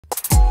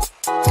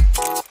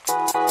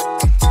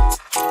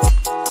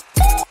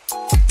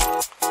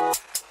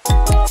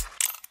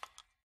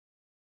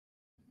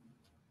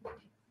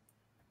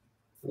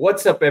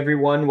What's up,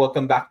 everyone?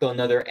 Welcome back to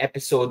another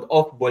episode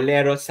of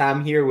Boleros. Sam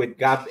here with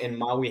Gab and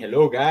Maui.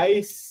 Hello,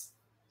 guys.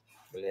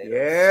 Boleros.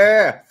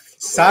 Yeah.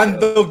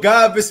 Sando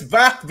Gab is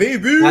back,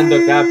 baby.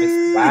 Sando Gab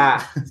is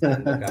back.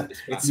 Sando Gab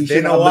is back. It's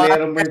been a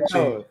while.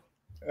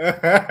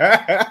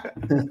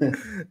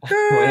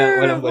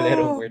 walang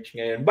Bolero merch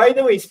ngayon. By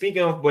the way,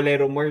 speaking of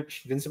Bolero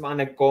merch, dun sa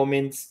mga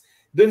nag-comments,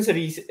 dun sa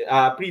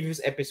previous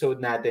episode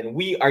natin,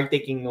 we are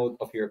taking note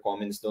of your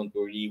comments. Don't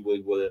worry,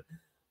 we will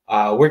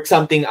work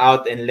something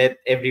out and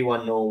let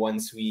everyone know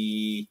once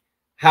we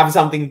have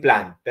something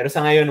planned. Pero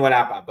sa ngayon,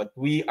 wala pa. But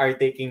we are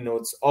taking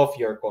notes of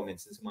your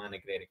comments sa mga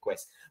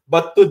nagre-request.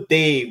 But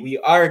today, we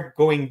are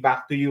going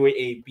back to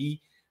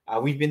UAAP.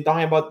 We've been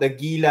talking about the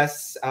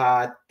Gilas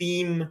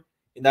team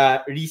in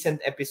the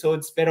recent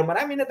episodes, pero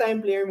marami na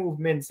tayong player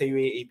movement sa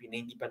UAAP na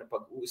hindi pa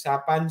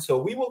napag-uusapan.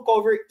 So we will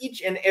cover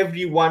each and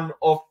every one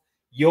of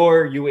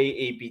your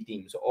UAAP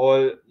teams.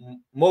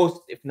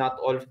 Most, if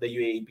not all of the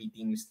UAAP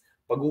teams,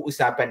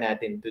 pag-uusapan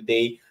natin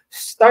today.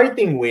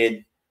 Starting with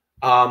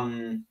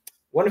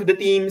one of the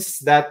teams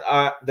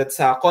that's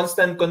a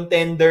constant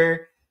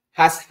contender,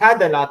 has had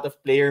a lot of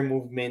player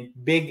movement,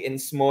 big and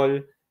small,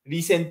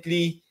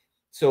 recently.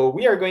 So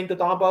we are going to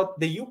talk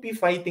about the UP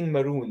Fighting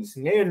Maroons.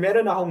 Ngayon,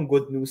 meron akong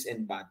good news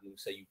and bad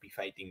news sa UP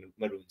Fighting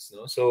Maroons.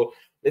 No? So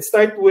let's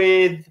start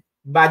with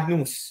bad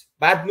news.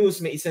 Bad news,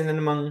 may isa na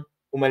namang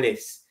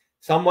umalis.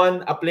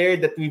 A player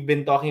that we've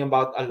been talking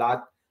about a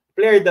lot,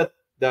 player that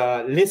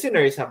the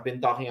listeners have been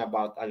talking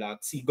about a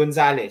lot, si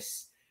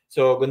Gonzales.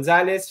 So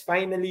Gonzales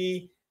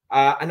finally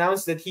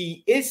announced that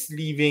he is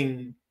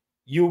leaving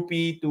UP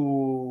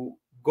to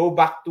go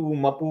back to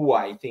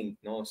Mapua, I think.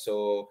 No,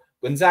 so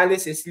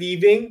Gonzales is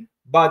leaving.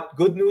 But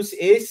good news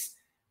is,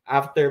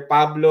 after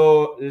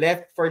Pablo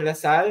left for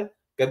Lasal,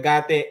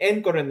 Gagate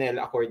and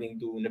Coronel, according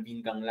to Naveen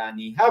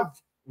Ganglani, have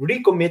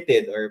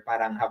recommitted or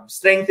parang have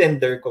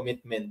strengthened their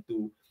commitment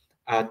to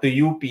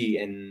UP,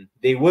 and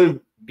they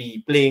will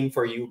be playing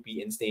for UP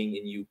and staying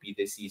in UP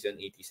this season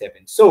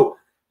 87. So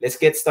let's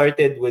get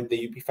started with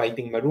the UP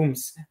Fighting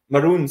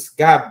Maroons.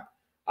 Gab,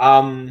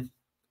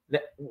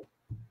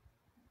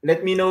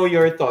 let me know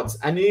your thoughts.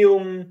 Ano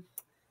yung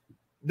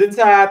dun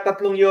sa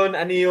tatlong yon,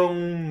 ano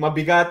yung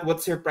mabigat?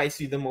 What surprised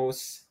you the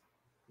most?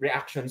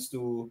 Reactions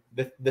to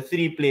the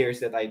three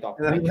players that I talked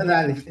about.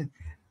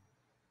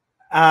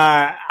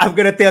 I'm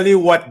gonna tell you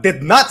what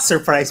did not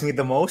surprise me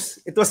the most.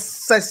 It was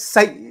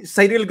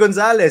Cyril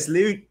Gonzales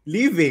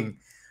leaving.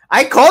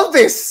 I called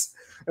this.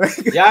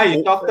 Yeah,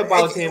 you talked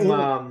about him.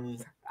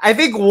 I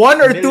think one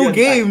or two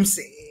games.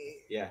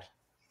 Yeah.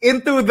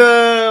 Into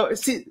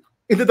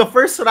the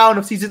first round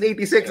of season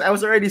 86, I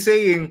was already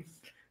saying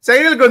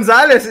Cyril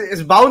Gonzales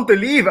is bound to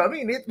leave. I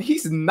mean,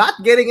 he's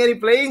not getting any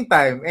playing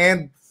time,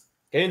 and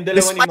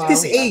despite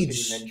his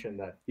age,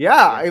 that.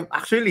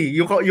 Actually,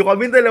 you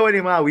kami dalawa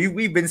ni Maui.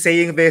 We've been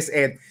saying this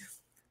and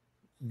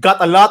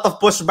got a lot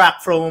of pushback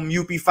from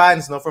UP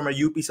fans, no, from our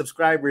UP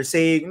subscribers,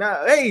 saying,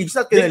 "Na, hey, he's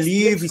not gonna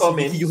leave.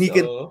 He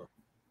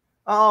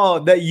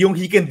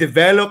can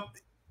develop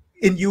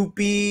in UP.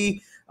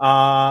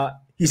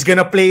 He's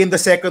gonna play in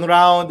the second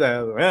round.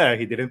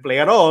 He didn't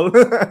play at all."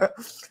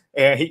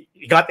 He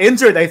got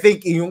injured, I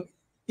think,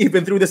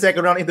 even through the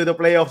second round into the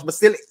playoffs. But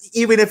still,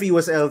 even if he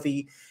was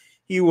healthy,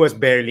 he was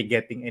barely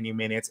getting any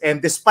minutes.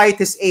 And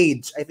despite his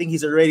age, I think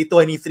he's already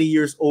 23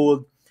 years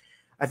old.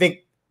 I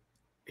think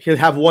he'll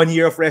have 1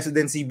 year of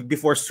residency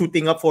before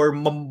suiting up for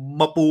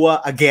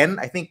Mapua again.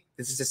 I think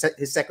this is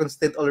his second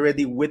stint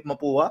already with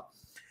Mapua.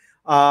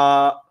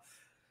 I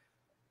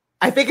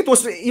think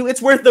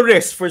it's worth the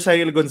risk for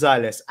Cyril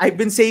Gonzales. I've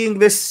been saying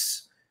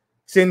this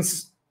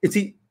since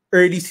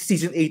early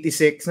season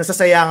 86,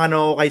 nasasayangan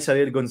ako kay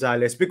Cyril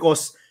Gonzales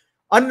because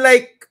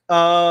unlike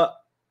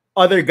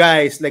other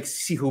guys like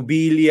si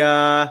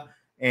Jubilia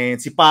and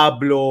si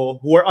Pablo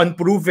who are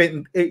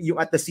unproven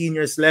at the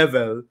seniors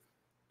level,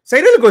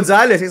 Cyril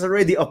Gonzales is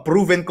already a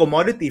proven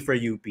commodity for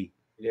UP.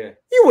 Yeah.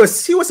 He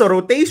was a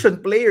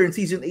rotation player in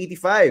season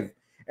 85,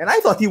 and I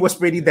thought he was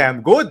pretty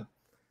damn good.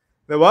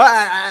 Diba?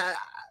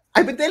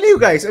 I've been telling you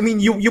guys, I mean,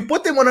 you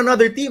put him on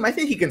another team, I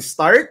think he can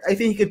start. I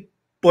think he could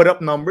put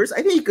up numbers.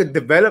 I think he could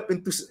develop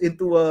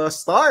into a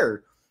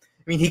star.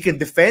 I mean, he can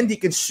defend, he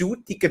can shoot,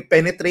 he can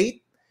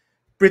penetrate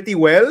pretty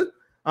well.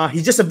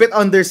 He's just a bit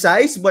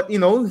undersized, but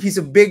he's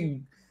a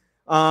big,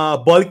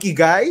 bulky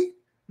guy.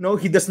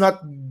 He does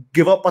not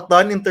give up a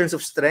ton in terms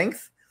of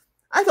strength.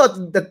 I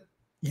thought that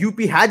UP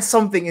had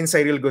something in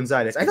Cyril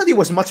Gonzales. I thought he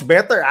was much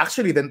better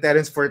actually than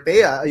Terence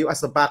Fortea as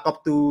the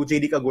backup to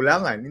JD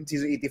Kagulangan in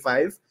season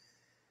 85.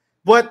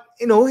 But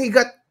he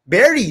got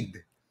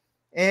buried.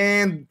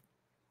 And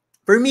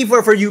for me, for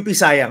UP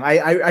sayang,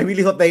 I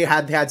really thought they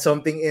had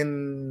something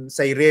in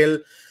Cyril.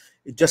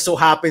 It just so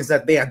happens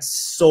that they had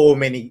so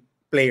many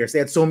players. They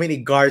had so many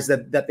guards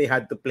that they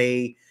had to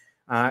play.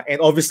 And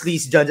obviously,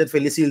 Janjan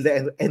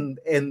Felicilde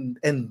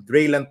and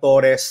Raylan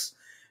Torres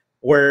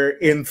were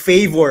in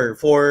favor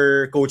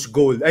for Coach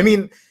Gold. I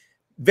mean,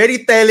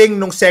 very telling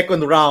nung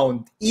second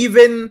round.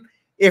 Even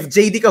if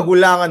JD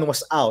Kagulangan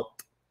was out,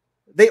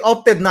 they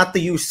opted not to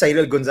use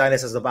Cyril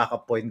Gonzales as the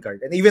backup point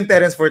guard. And even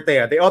Terence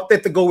Fortea, they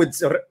opted to go with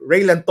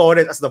Raylan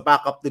Torres as the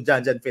backup to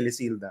Janjan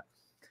Felicilda.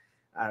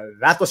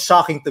 That was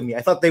shocking to me.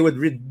 I thought they would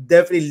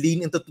definitely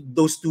lean into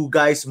those two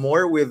guys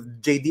more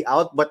with JD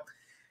out, but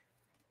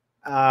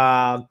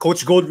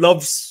Coach Gold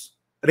loves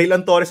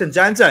Raylan Torres and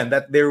Janjan,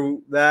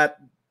 that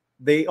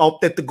he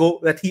opted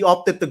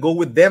to go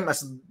with them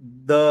as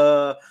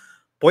the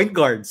point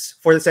guards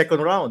for the second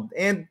round.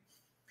 And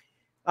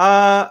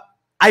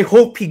I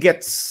hope he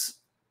gets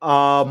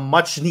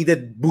much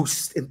needed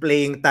boost in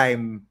playing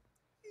time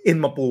in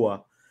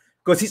Mapua,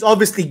 because he's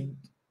obviously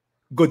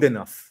good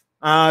enough.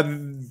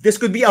 This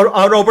could be a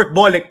Robert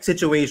Bolek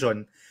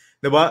situation,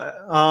 diba?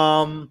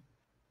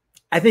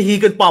 I think he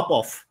could pop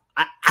off.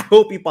 I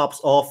hope he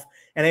pops off,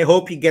 and I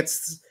hope he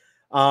gets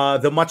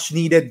the much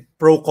needed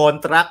pro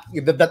contract,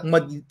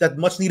 that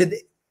much needed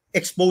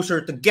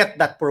exposure to get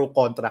that pro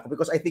contract,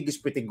 because I think he's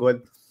pretty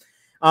good.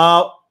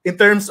 In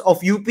terms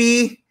of UP,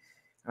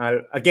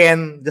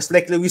 again, just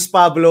like Luis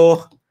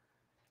Pablo,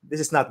 this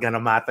is not gonna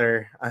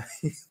matter.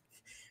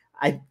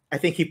 I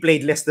think he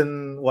played less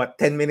than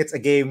 10 minutes a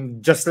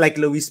game, just like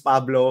Luis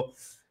Pablo.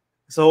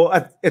 So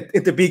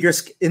in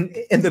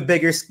the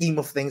bigger scheme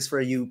of things for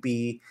UP,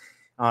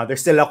 they're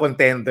still a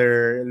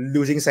contender.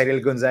 Losing Cyril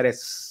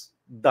Gonzales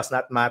does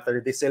not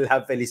matter. They still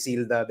have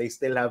Felicilda. They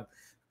still have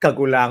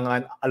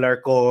Kagulangan,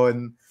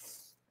 Alarcon,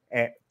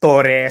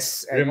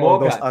 Torres, and Remogat. all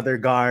those other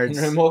guards.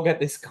 And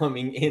Remogat is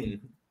coming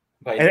in.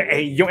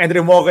 Yung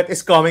Remogat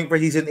is coming for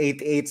season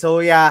 88. So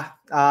yeah,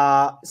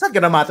 it's not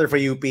gonna matter for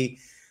UP.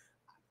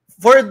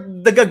 For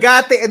the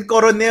Gagate and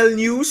Coronel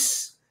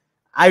news,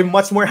 I'm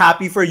much more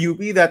happy for UP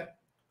that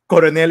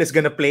Coronel is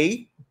gonna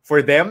play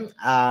for them.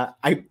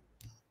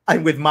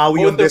 I'm with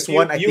Maui on this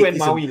one. You and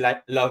Maui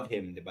love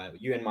him, diba?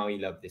 You and Maui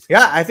love this guy.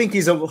 Yeah, I think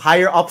he's a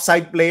higher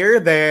upside player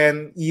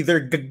than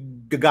either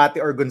Gagate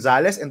or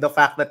Gonzales, and the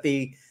fact that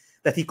he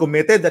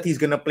committed that he's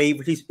gonna play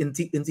in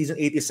season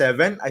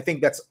 87, I think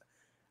that's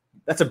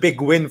a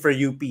big win for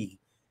UP.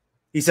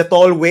 He's a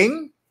tall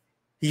wing.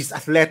 He's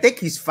athletic.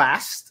 He's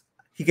fast.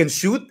 He can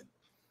shoot.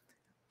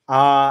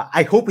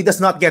 I hope he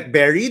does not get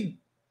buried,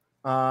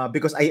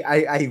 because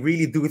I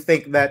really do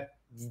think that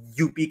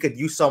UP could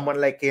use someone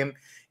like him,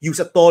 use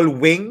a tall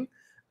wing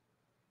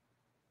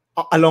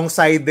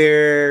alongside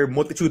their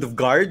multitude of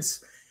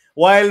guards.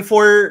 While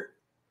for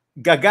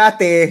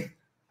Gagate,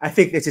 I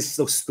think this is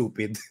so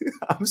stupid.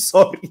 I'm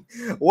sorry.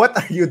 What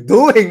are you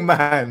doing,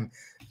 man?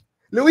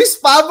 Luis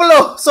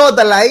Pablo saw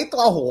the light.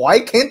 Oh, why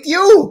can't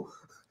you?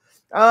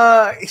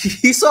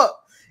 He saw...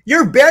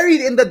 You're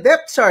buried in the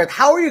depth chart.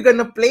 How are you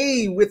gonna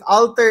play with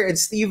Alter and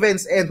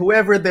Stevens and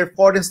whoever their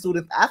foreign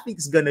student athlete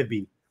is gonna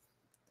be?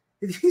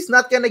 He's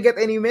not gonna get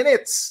any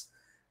minutes.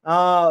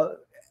 I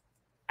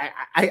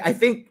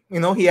think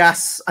he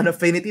has an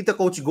affinity to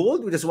Coach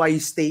Gold, which is why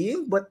he's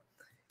staying. But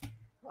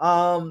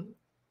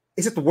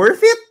is it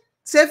worth it,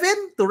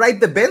 Seven, to ride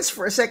the bench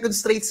for a second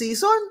straight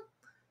season?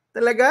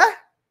 Talaga?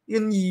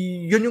 Yun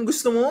yung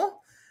gusto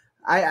mo?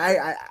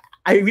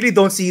 I really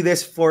don't see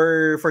this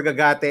for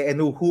Gagate, and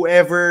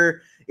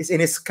whoever is in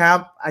his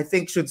camp, I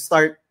think should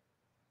start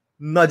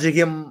nudging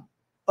him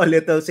a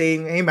little,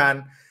 saying, "Hey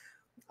man,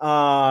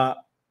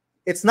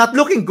 it's not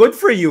looking good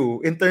for you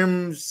in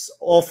terms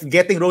of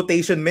getting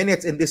rotation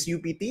minutes in this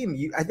UP team.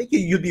 I think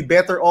you'd be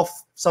better off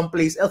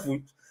someplace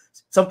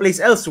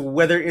else,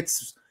 whether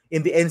it's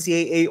in the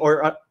NCAA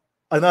or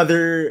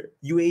another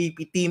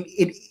UAAP team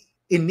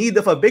in need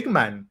of a big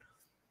man."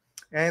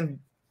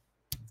 And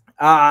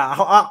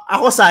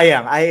ako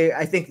sayang.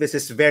 I think this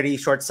is very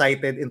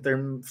short-sighted in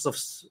terms of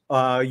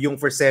yung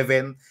for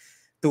Seven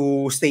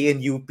to stay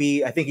in UP.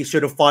 I think he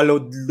should have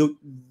followed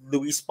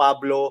Luis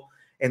Pablo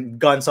and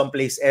gone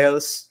someplace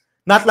else.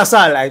 Not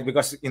LaSalle,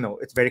 because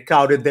it's very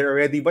crowded there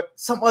already. But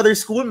some other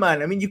school,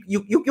 man. I mean,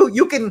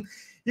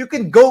 you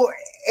can go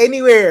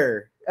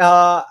anywhere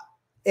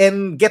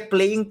and get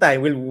playing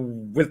time.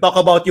 We'll talk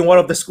about one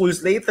of the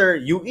schools later.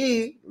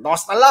 UE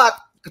lost a lot.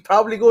 Could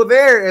probably go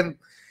there and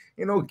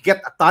get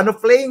a ton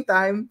of playing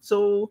time.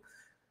 So,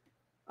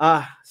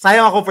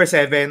 sayang ako for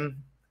Seven.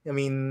 I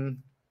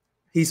mean,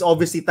 he's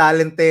obviously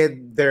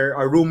talented. There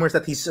are rumors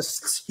that he's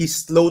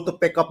slow to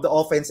pick up the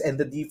offense and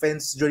the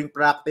defense during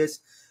practice.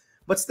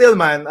 But still,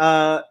 man,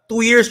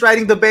 2 years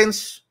riding the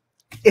bench,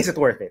 is it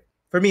worth it?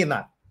 For me,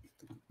 not.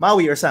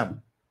 Maui or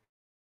Sam?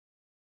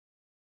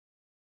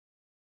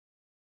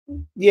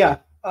 Yeah,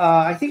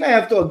 I think I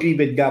have to agree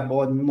with Gab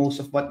on most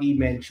of what he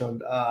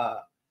mentioned.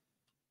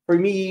 For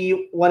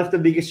me, one of the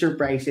biggest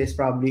surprises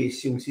probably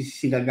is yung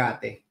si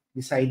Gagate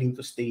deciding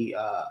to stay.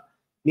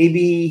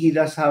 Maybe he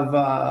does have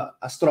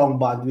a strong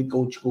bond with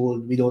Coach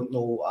Gold. We don't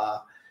know.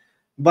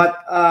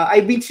 But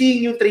I've been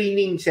seeing yung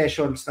training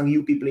sessions ng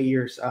UP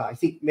players. I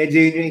think medyo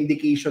yun yung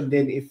indication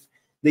din if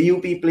the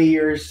UP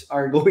players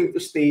are going to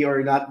stay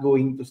or not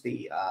going to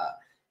stay.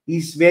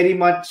 He's very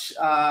much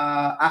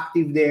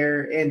active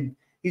there, and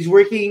he's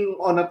working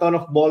on a ton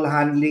of ball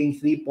handling,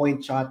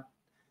 three-point shot,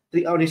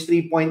 on his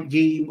three-point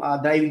game,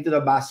 driving to the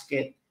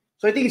basket.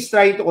 So I think he's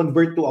trying to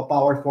convert to a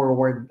power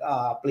forward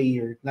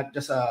player, not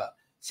just a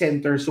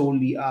center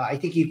solely. I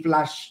think he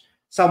flashed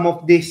some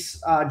of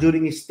this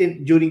during his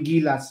stint during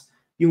Gilas,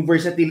 yung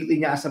versatility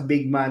niya as a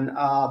big man.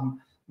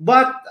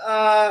 But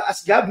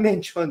as Gab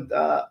mentioned,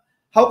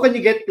 how can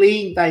you get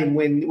playing time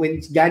when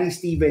Gani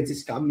Stevens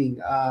is coming?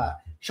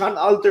 Sean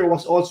Alter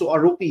was also a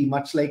rookie,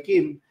 much like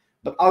him,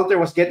 but Alter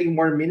was getting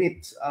more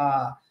minutes.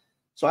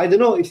 So I don't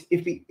know if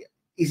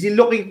is he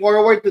looking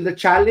forward to the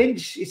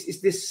challenge?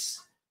 Is this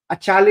a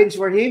challenge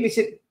for him? Is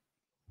it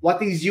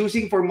what he's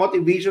using for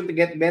motivation to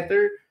get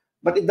better?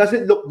 But it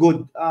doesn't look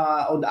good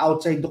on the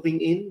outside looking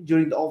in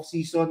during the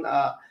offseason.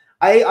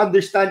 I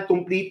understand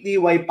completely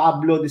why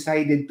Pablo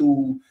decided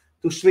to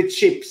switch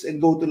ships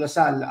and go to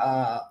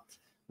LaSalle.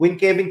 When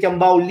Kevin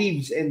Tiambao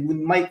leaves and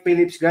when Mike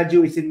Phillips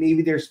graduates, and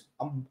maybe there's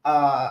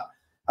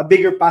a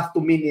bigger path to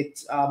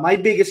minutes. My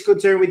biggest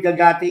concern with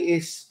Gagate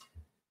is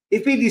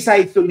if he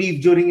decides to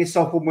leave during his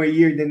sophomore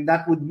year, then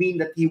that would mean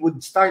that he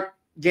would start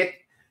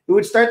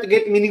to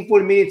get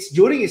meaningful minutes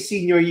during his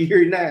senior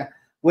year na,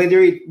 whether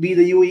it be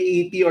the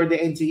UAAP or the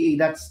NCAA.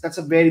 That's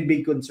a very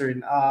big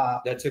concern.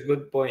 That's a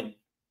good point.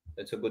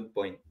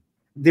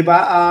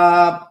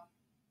 Diba?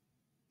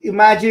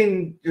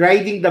 Imagine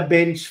riding the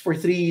bench for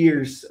 3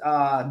 years,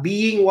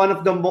 being one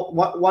of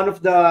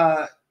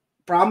the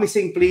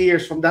promising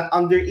players from that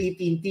under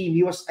 18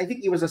 team. I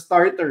think he was a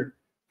starter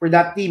for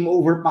that team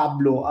over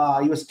Pablo.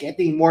 He was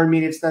getting more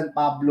minutes than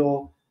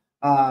Pablo.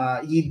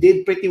 He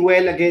did pretty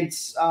well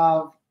against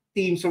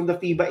teams from the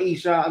FIBA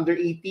Asia under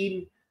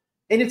 18.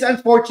 And it's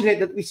unfortunate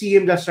that we see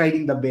him just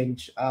riding the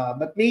bench.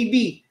 But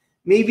maybe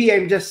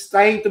I'm just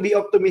trying to be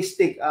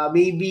optimistic.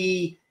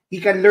 Maybe he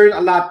can learn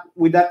a lot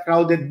with that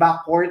crowded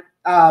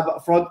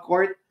front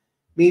court.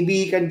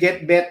 Maybe he can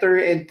get better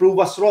and prove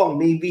us wrong.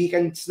 Maybe he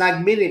can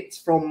snag minutes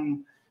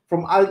from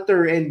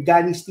Alter and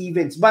Gani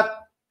Stevens. But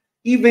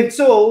even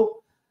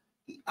so,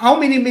 how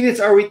many minutes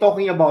are we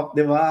talking about,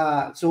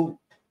 diba? So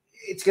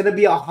it's gonna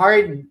be a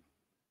hard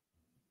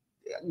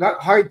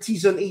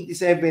season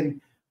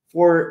 87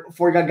 for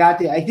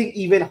Gagate. I think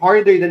even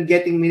harder than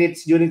getting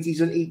minutes during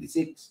season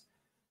 86.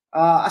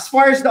 As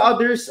far as the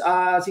others,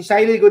 si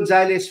Shiley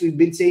Gonzales, we've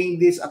been saying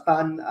this a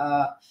ton.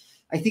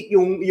 I think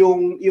yung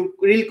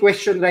real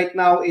question right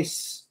now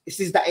is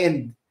this the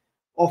end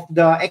of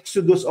the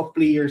exodus of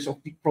players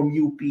from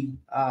UP?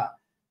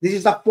 This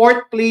is the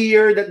fourth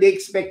player that they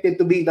expected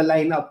to be in the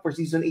lineup for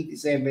season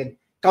 87,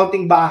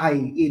 counting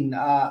Bahay in.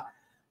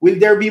 Will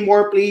there be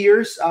more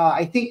players?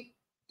 I think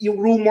yung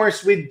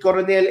rumors with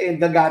Coronel and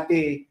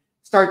Gagate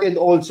started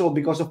also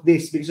because of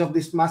this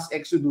mass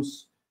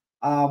exodus.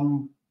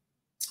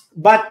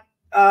 But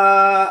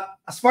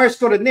as far as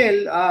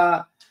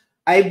Coronel,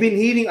 I've been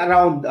hearing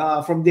around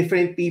from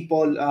different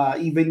people,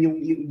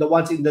 even the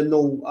ones in the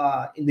know,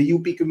 in the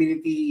UP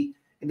community,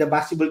 in the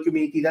basketball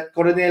community, that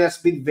Coronel has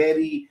been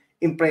very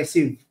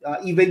impressive.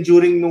 Even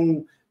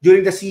during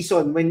the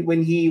season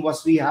when he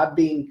was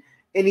rehabbing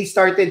and he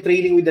started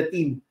training with the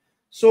team.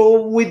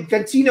 So with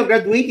Cancino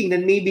graduating,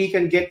 then maybe he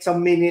can get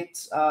some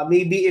minutes.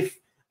 Maybe if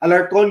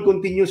Alarcon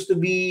continues to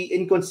be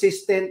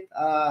inconsistent,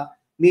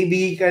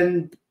 maybe he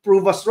can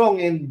prove us wrong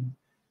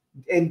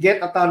and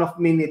get a ton of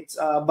minutes.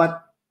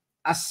 But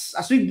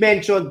as we've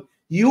mentioned,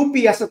 UP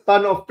has a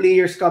ton of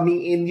players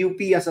coming in. UP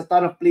has a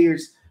ton of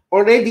players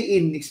already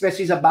in,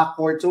 especially the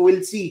backcourt. So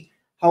we'll see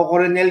how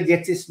Coronel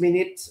gets his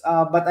minutes.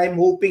 But I'm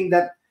hoping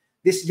that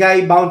this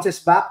guy bounces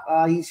back.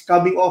 He's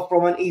coming off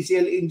from an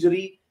ACL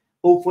injury.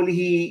 Hopefully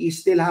he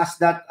still has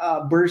that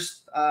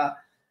burst.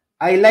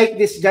 I like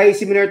this guy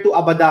similar to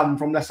Abadam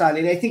from LaSalle.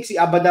 And I think si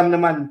Abadam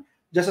naman,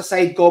 just a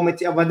side comment,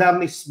 si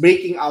Abadam is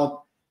breaking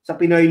out sa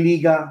Pinoy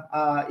Liga.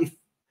 If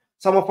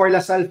some of our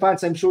LaSalle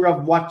fans, I'm sure,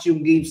 have watched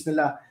yung games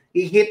nila.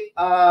 He hit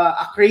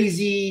a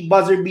crazy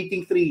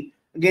buzzer-beating 3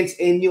 against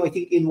NU, I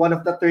think, in one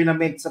of the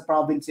tournaments sa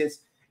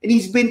provinces. And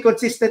he's been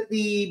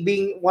consistently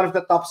being one of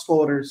the top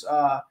scorers.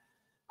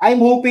 I'm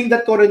hoping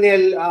that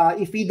Coronel,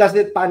 if he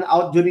doesn't pan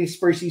out during his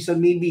first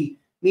season,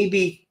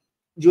 maybe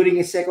during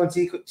his second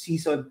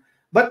season.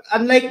 But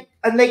unlike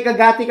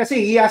Gagate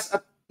kasi, he has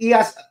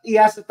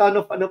a ton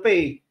of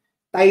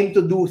time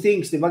to do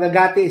things. Diba?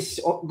 Gagate is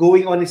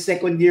going on his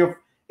second year of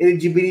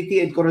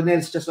eligibility and Coronel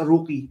is just a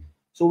rookie.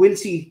 So we'll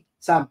see,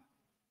 Sam.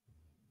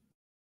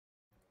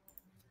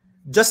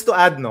 Just to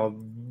add,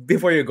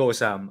 before you go,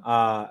 Sam,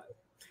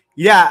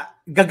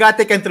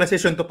 Gagate can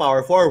transition to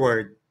power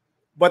forward,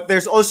 but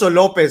there's also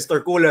Lopez,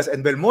 Torculas,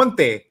 and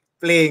Belmonte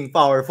playing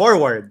power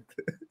forward.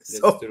 That's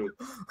true.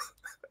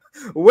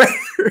 Where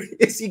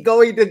is he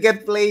going to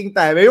get playing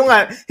time?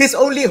 His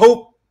only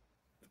hope,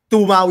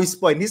 to Maui's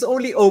point, his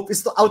only hope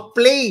is to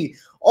outplay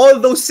all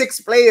those 6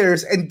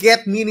 players and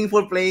get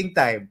meaningful playing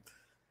time.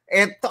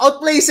 And to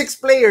outplay 6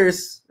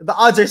 players, the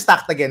odds are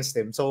stacked against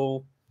him.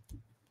 So,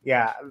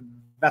 yeah,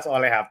 that's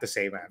all I have to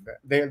say, man.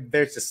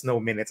 There's just no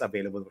minutes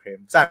available for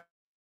him.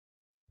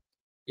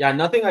 Yeah,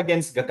 nothing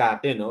against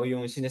Gagate, no?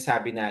 Yung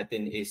sinasabi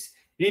natin is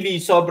really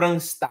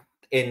sobrang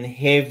stacked and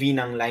heavy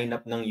ng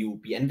lineup ng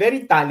UP. And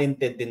very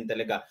talented din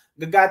talaga.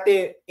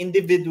 Gagate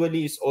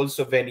individually is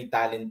also very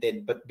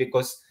talented, but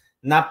because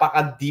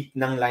napaka-deep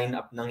ng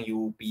lineup ng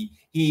UP,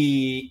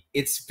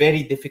 it's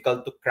very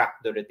difficult to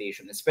crack the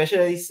rotation,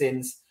 especially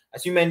since,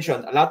 as you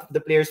mentioned, a lot of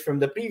the players from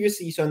the previous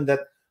season that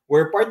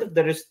were part of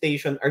the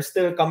rotation are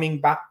still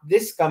coming back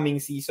this coming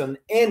season,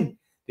 and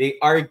they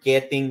are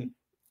getting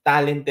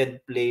talented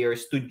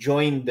players to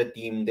join the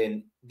team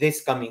then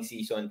this coming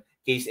season.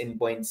 Case in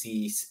point,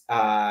 si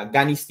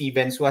Gani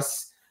Stevens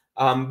was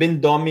been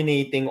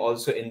dominating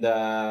also in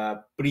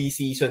the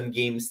preseason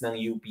games ng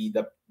UP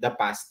the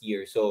past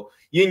year. So,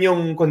 yun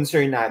yung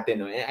concern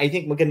natin. No? And I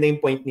think maganda yung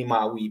point ni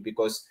Maui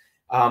because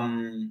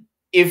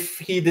if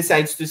he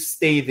decides to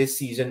stay this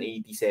season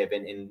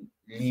 87 and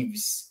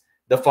leaves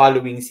the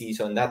following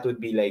season, that would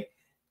be like,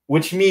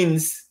 which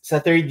means sa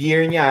third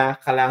year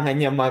niya, kailangan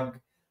niya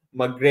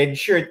mag-red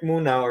shirt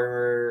muna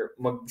or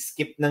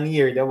mag-skip ng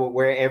year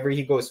wherever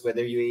he goes,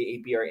 whether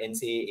UAAP or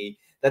NCAA.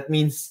 That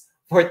means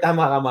fourth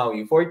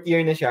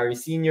year na siya or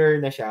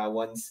senior na siya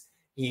once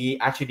he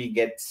actually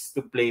gets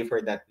to play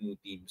for that new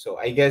team. So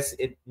I guess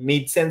it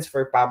made sense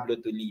for Pablo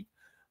to leave.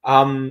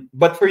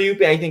 But for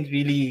UP, I think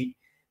really,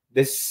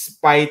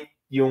 despite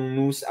yung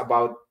news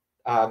about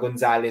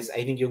Gonzales,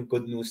 I think yung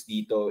good news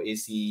dito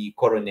is si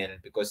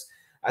Coronel because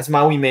as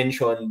Maui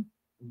mentioned,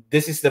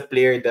 this is the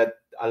player that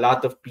a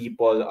lot of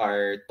people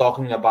are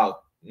talking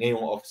about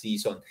ngayong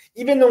off-season.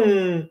 Even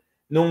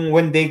nung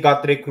when they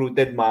got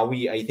recruited,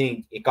 Maui, I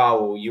think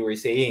you were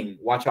saying,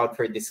 watch out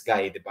for this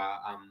guy, diba?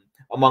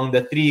 Among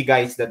the 3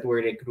 guys that were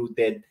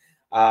recruited,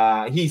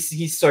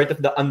 he's sort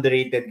of the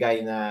underrated guy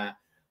na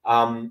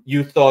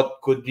you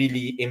thought could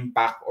really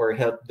impact or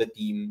help the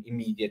team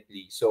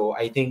immediately. So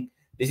I think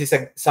this is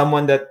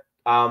someone that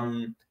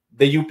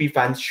the UP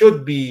fans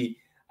should be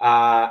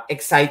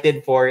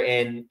excited for,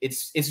 and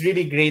it's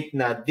really great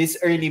na this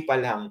early pa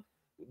lang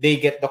they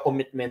get the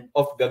commitment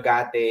of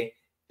Gagate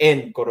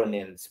and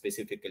Coronel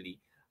specifically.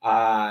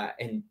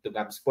 And to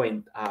Gab's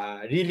point,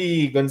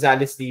 really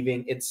Gonzales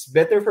leaving, it's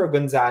better for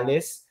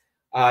Gonzales.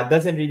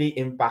 Doesn't really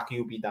impact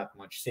UP that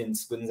much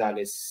since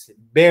Gonzales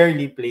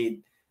barely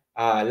played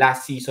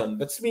last season.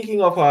 But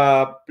speaking of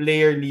a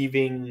player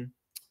leaving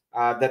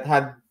that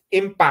had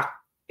impact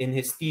in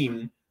his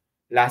team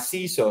last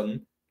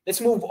season,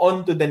 let's move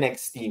on to the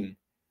next team.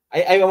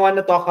 I want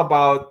to talk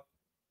about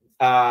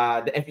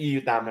the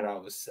FEU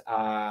Tamaraws.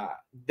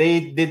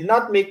 They did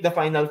not make the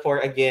Final Four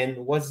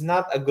again. Was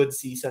not a good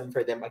season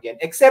for them again.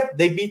 Except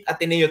they beat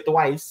Ateneo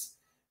twice.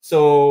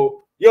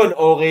 So, yun,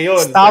 okay yun.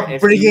 Stop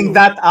bringing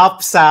that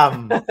up,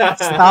 Sam.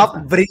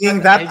 Stop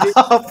bringing that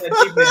up.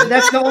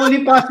 That's the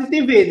only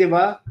positive di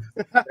ba?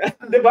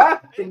 Di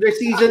ba? From their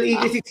season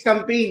 86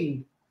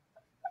 campaign.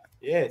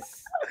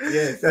 Yes.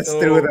 That's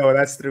true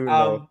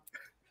though.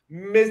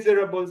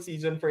 Miserable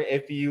season for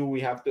FEU. We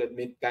have to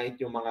admit, kahit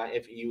yung mga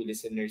FEU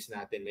listeners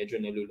natin, medyo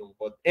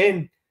nalulungkot.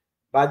 And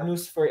bad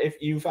news for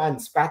FEU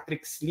fans.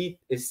 Patrick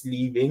Sleat is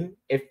leaving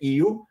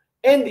FEU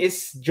and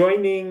is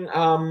joining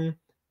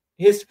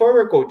his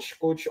former coach,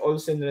 Coach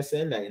Olsen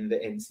Racela in the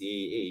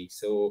NCAA.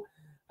 So,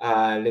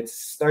 let's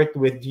start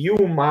with you,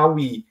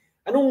 Maui.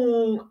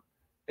 Anong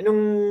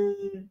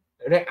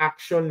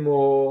reaction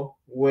mo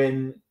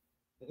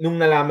nung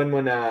nalaman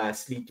mo na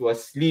Sleat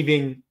was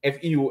leaving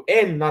FEU,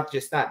 and not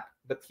just that,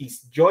 but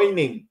he's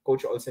joining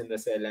Coach Olsen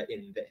Racela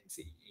in the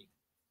NCAA?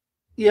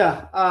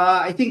 Yeah,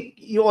 I think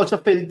you also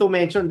failed to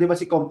mention, di ba,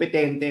 si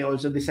Competente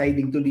also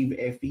deciding to leave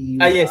FEU.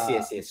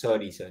 Yes.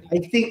 Sorry. I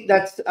think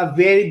that's a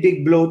very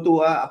big blow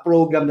to a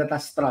program that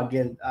has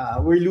struggled.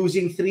 We're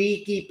losing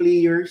 3 key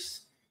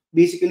players,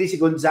 basically si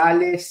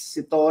Gonzales,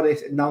 si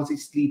Torres, and now si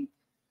Sleat.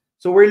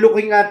 So we're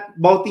looking at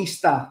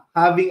Bautista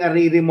having a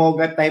Ray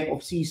Remoga type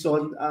of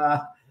season.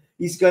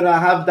 He's gonna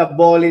have the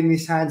ball in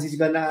his hands. He's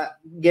gonna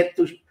get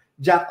to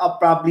jack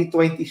up probably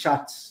 20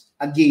 shots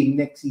a game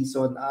next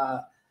season.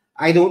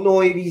 I don't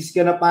know if he's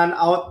gonna pan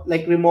out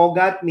like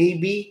Remogat.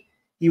 Maybe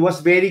he was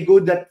very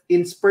good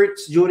in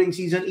spurts during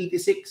season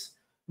 86.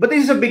 But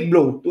this is a big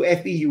blow to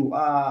FEU.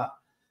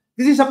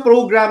 This is a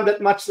program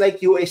that, much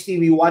like UST,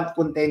 we want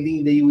contending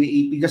in the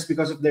UAAP just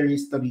because of their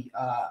history.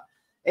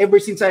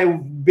 Ever since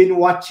I've been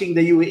watching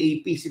the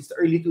UAAP since the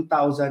early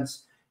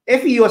 2000s,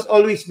 FEU has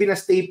always been a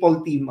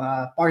staple team,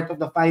 part of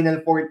the Final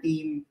Four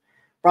team,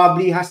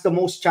 probably has the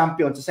most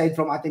champions aside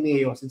from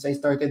Ateneo since I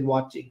started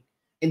watching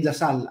in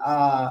Lasal.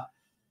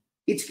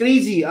 It's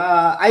crazy.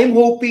 I'm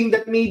hoping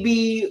that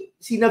maybe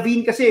si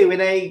Naveen kasi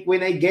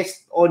when I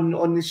guest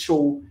on his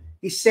show,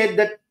 he said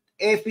that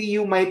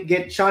FEU might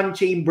get Sean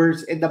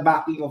Chambers and the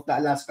backing of the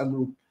Alaska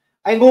group.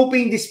 I'm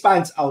hoping this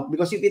pans out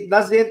because if it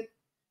doesn't,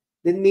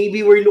 then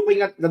maybe we're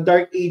looking at the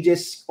dark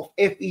ages of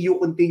FEU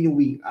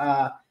continuing.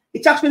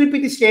 It's actually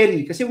pretty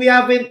scary kasi we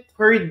haven't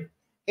heard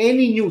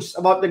any news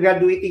about the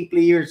graduating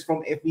players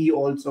from FEU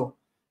also.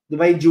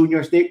 Diba,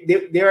 juniors,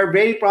 they are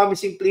very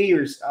promising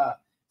players.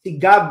 Si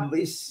Gab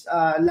loves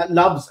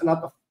a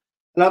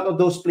lot of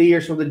those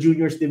players from the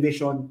juniors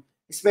division,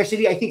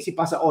 especially I think si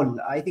Pasaol.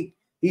 I think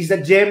he's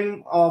the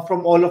gem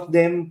from all of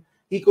them.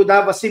 He could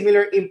have a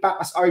similar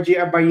impact as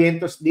RJ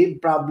Barrientos did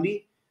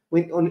probably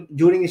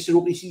during his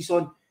rookie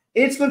season.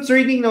 And it's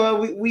concerning.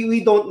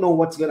 We don't know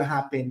what's gonna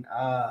happen.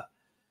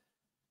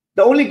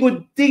 The only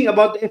good thing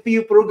about the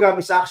FEU program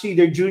is actually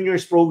their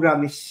juniors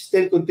program is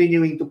still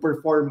continuing to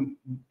perform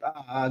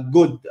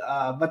good.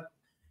 But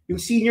yung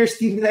seniors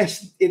team,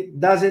 it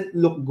doesn't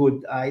look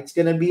good. It's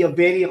gonna be a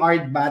very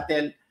hard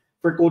battle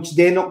for Coach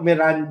Denok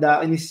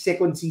Miranda in his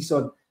second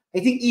season. I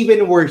think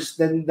even worse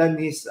than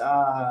his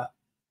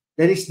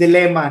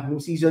dilemma in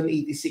season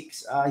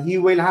 86. He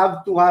will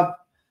have to have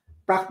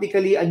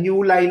practically a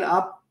new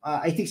lineup.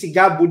 I think si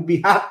Gab would be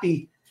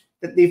happy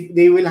that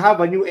they will have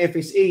a new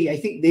FSA. I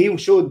think they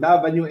should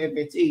have a new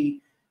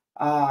FSA.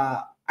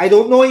 I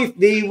don't know if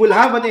they will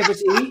have an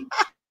FSA,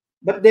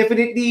 but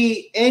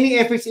definitely any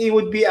FSA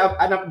would be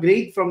an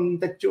upgrade from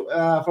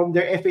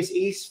their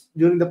FSAs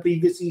during the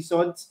previous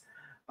seasons.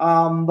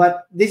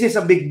 But this is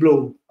a big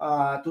blow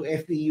to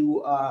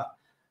FEU.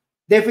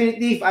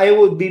 Definitely, if I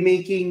would be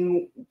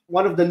making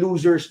one of the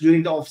losers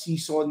during the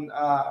off-season,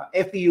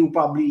 FEU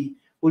probably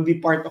will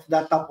be part of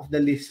that top of the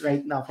list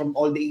right now from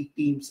all the 8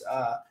 teams.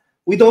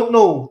 We don't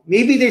know.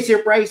 Maybe they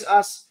surprise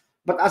us,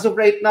 but as of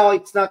right now,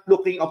 it's not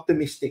looking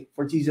optimistic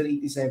for season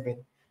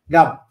 87.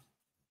 Gab?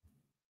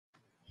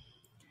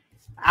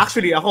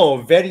 Actually,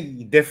 ako,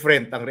 very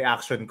different ang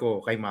reaction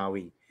ko kay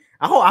Maui.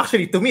 Ako,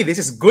 actually, to me, this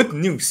is good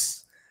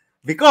news.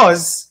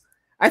 Because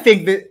I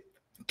think the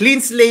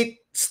clean slate,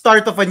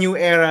 start of a new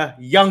era,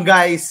 young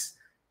guys,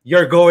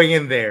 you're going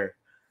in there.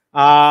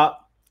 I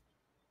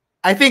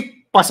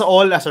think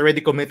Pasaol has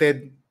already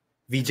committed.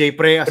 VJ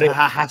Pre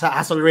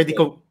has already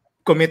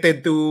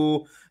committed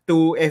to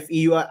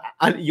FEU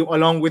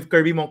along with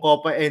Kirby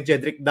Moncopa and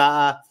Jedrick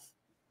Daa.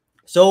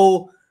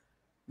 So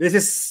this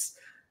is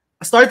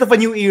a start of a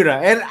new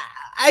era. And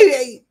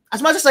I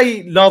as much as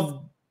I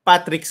love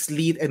Patrick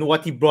Sleat and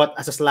what he brought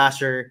as a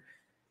slasher,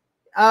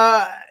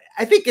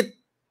 I think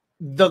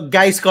the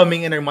guys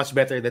coming in are much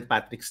better than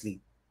Patrick Sleat.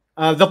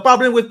 The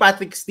problem with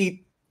Patrick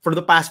Sleat for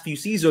the past few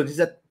seasons is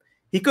that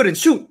he couldn't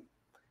shoot.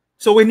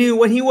 So when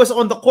he was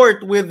on the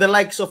court with the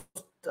likes of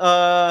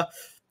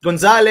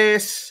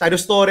Gonzales,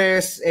 Cyrus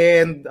Torres,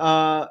 and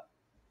all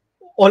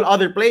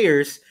other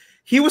players,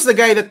 he was the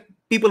guy that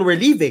people were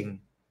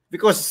leaving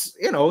because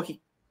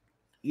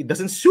he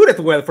doesn't shoot it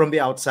well from the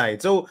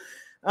outside. So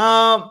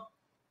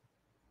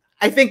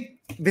I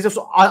think this was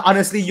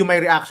honestly, my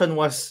reaction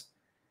was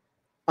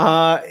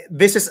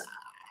this is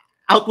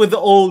out with the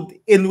old,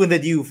 in with the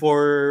new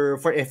for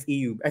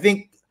FEU. I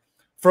think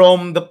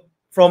from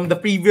the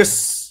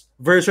previous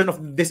version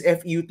of this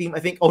FEU team, I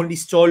think only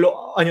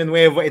Cholo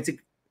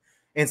Año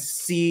and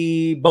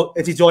si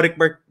Joric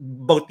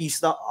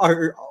Bautista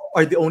are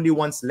the only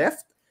ones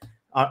left.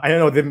 I don't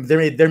know.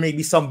 There may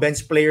be some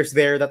bench players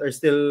there that are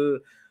still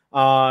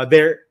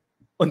there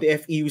on the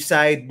FEU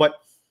side, but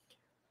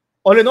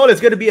all in all, it's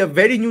going to be a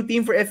very new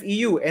team for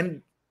FEU,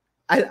 and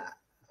I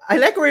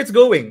like where it's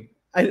going.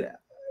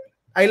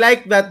 I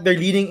like that they're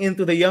leaning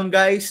into the young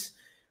guys.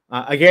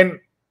 Again,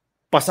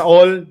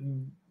 Pasaol,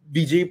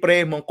 BJ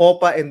Pre,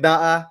 Moncopa, and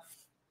Daa.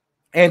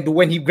 And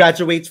when he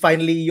graduates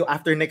finally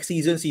after next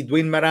season, see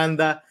Dwayne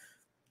Miranda,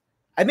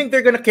 I think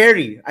they're gonna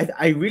carry.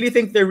 I really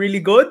think they're really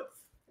good.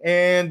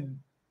 And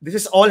this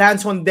is all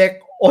hands on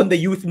deck on the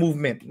youth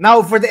movement.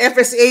 Now for the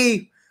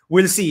FSA,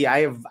 we'll see.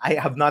 I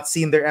have not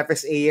seen their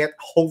FSA yet.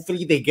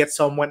 Hopefully they get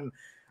someone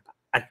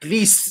at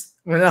least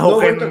who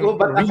can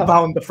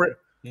rebound the front.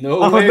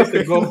 Nowhere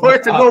to go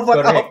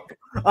but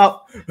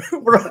up.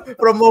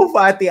 From Mo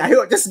Fati.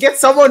 Just get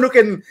someone who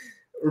can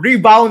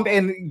rebound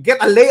and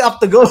get a layup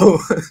to go.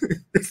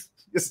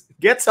 just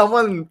get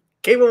someone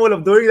capable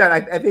of doing that.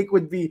 I think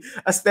would be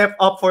a step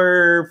up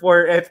for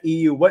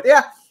FEU. But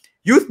yeah,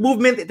 youth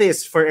movement it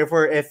is for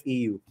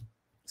FEU.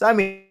 So I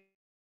mean,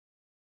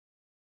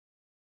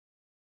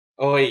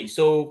 okay,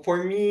 so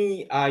for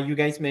me, you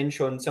guys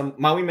mentioned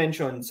Maui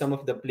mentioned some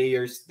of the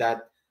players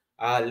that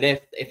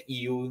left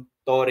FEU,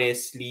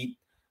 Torres, Sleat,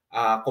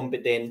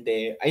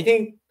 Competente. I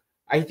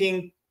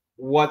think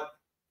what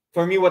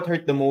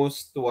hurt the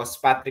most was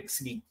Patrick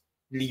Sleat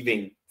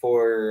leaving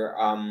for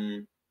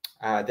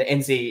the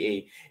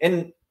NCAA.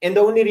 And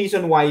the only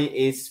reason why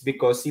is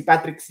because si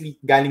Patrick Sleat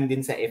galing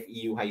din sa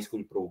FEU high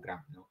school program,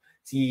 no.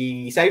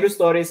 Si Cyrus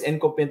Torres and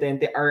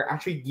Competente are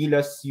actually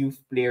Gilas youth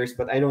players,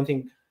 but I don't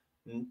think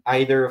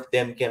either of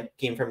them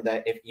came from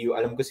the FEU.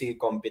 Alam ko si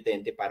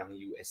Competente parang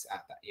US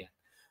ata. Yeah.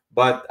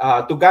 But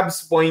to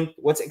Gab's point,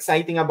 what's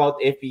exciting about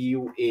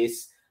FEU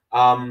is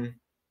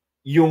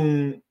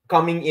yung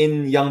coming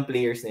in young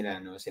players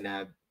nila, no?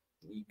 Sina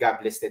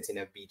Gab listed,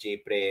 sina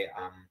BJ Pre,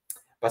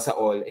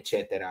 Pasaol,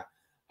 etc.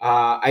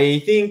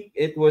 I think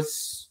it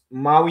was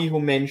Maui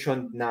who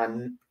mentioned na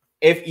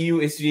FEU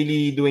is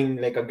really doing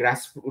like a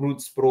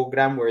grassroots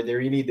program where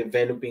they're really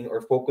developing or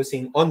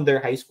focusing on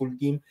their high school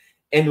team.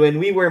 And when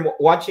we were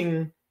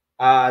watching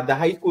the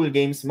high school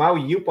games,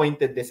 Maui, you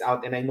pointed this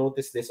out, and I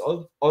noticed this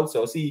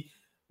also. See,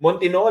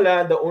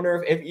 Montinola, the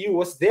owner of FEU,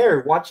 was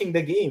there watching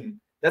the game.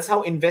 That's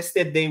how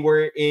invested they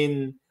were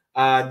in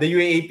the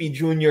UAAP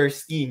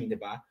juniors team,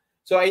 diba?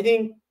 So I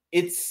think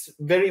it's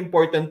very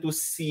important to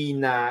see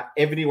na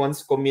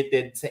everyone's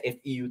committed sa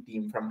FEU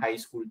team from high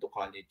school to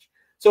college.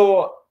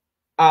 So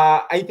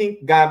I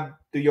think Gab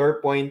to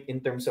your point in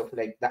terms of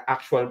like the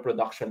actual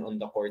production on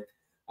the court,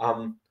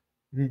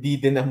 hindi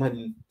din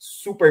naman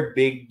super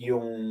big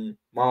yung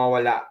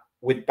mawawala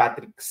with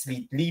Patrick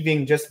Sleat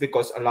leaving just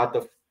because a lot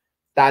of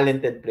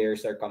talented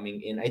players are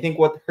coming in. I think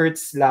what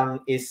hurts lang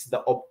is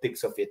the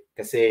optics of it.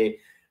 Kasi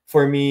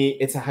for me,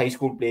 it's a high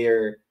school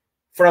player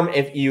from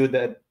FEU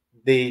that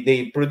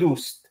they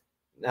produced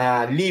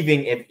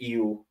leaving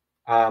FEU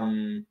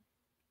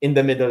in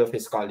the middle of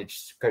his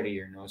college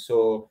career. No?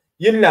 So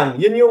yun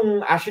lang. Yun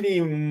yung actually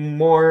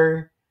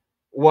more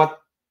what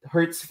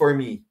hurts for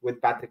me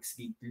with Patrick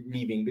Sleat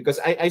leaving, because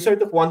I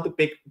sort of want to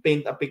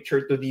paint a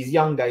picture to these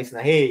young guys na,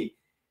 hey,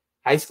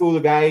 high school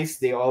guys,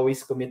 they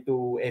always commit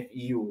to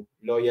FEU.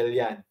 Loyal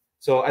yan.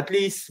 So at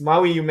least,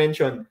 Maui, you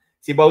mentioned,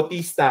 si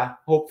Bautista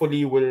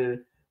hopefully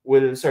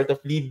will sort of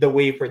lead the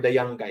way for the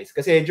young guys.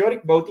 Kasi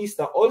Joric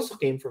Bautista also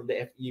came from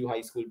the FEU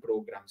high school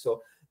program.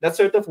 So that's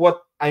sort of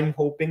what I'm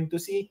hoping to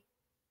see.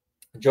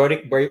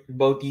 Joric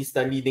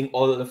Bautista leading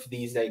all of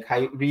these like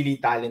really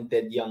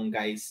talented young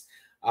guys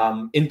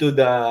into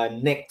the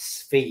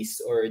next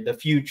phase or the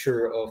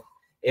future of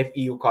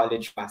FEU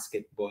college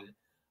basketball.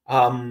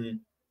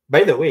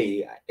 By the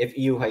way,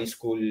 FEU high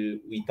school,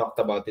 we talked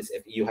about this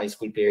FEU high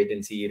school player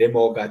din si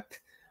Remogat.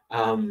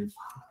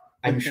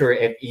 I'm sure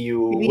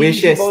FEU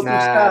wishes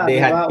na they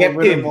had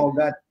kept him.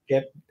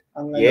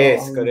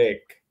 Yes,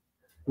 correct.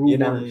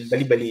 Yun ang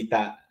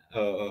bali-balita.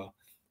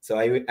 So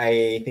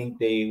I think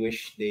they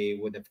wish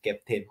they would have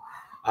kept him.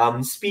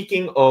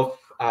 Speaking of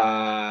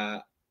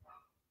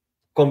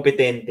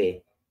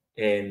Competente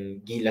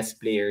and Gilas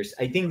players,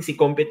 I think si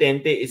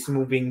Competente is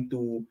moving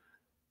to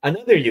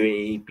another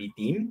UAAP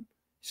team.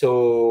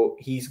 So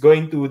he's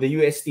going to the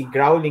UST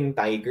Growling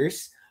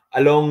Tigers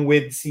along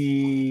with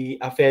si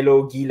a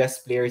fellow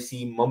Gilas player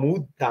si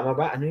Mahmood. Tama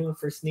ba? Ano yung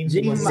first name?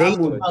 Zayn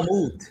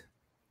Mahmood.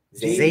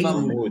 Zayn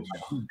Mahmood.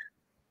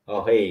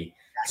 Okay.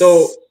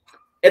 So,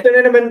 eto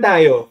na naman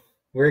tayo.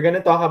 We're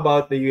gonna talk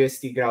about the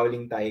UST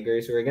Growling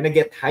Tigers. We're gonna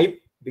get hype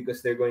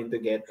because they're going to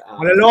get...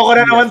 Malaloko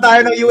na naman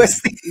tayo ng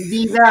UST.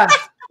 Hindi na.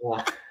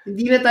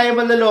 Hindi na tayo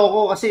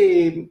malaloko kasi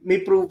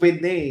may proven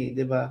na eh.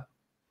 Di ba?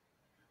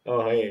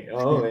 Okay.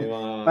 May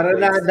mga...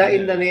 Paranada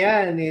in na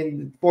yan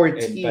and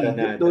Portsky.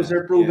 Those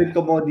are proven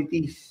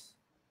commodities.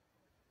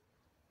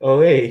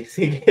 Okay.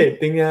 Sige.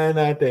 Tingnan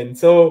natin.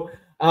 So,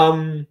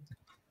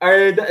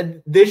 are the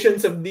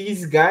additions of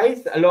these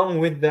guys along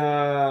with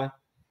the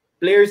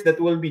players that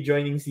will be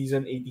joining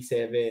season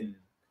 87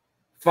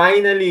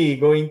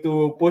 finally going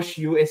to push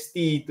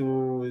UST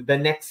to the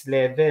next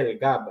level?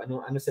 Gab,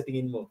 ano sa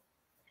tingin mo?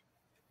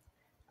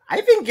 I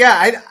think,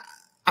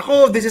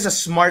 this is a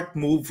smart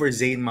move for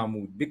Zayn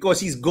Mahmood because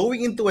he's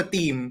going into a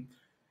team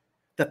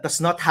that does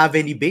not have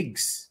any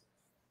bigs.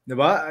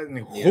 Diba?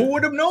 Who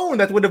would have known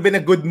that would have been a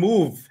good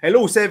move?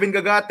 Hello, Seven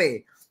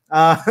Gagate.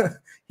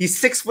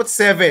 He's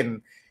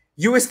 6'7".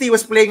 UST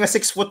was playing a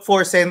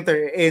 6'4"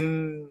 center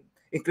in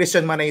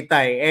Christian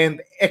Manaytay,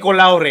 and Eko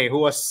Laure, who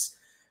was,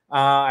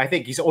 I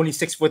think he's only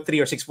 6'3"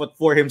 or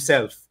 6'4"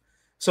 himself.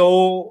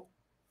 So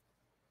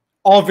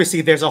obviously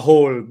there's a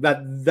hole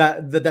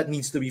that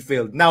needs to be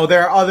filled. Now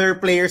there are other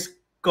players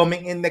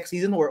coming in next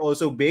season who are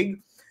also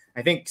big.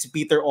 I think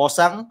Peter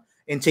Osang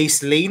and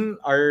Chase Lane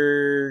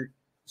are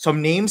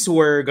some names who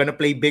are gonna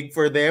play big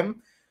for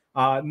them.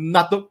 I've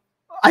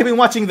been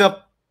watching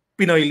the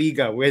Pinoy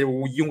Liga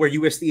where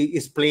UST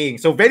is playing.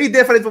 So very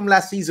different from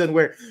last season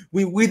where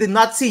we did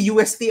not see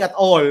UST at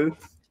all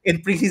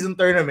in preseason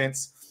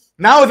tournaments.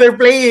 Now they're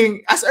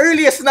playing as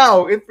early as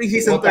now in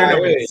preseason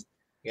tournaments.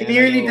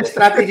 Clearly, the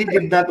strategy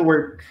did not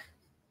work.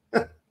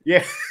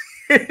 Yeah,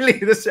 clearly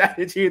the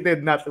strategy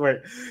did not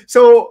work.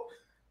 So,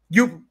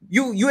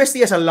 UST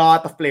has a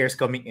lot of players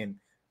coming in.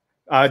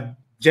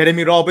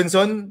 Jeremy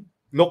Robinson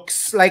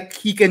looks like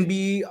he can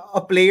be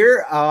a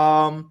player.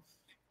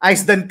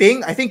 Ice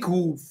Danting, I think,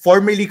 who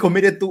formerly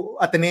committed to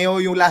Ateneo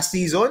yung last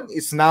season,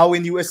 is now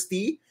in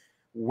UST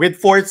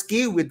with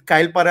Fortsky, with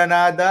Kyle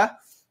Paranada.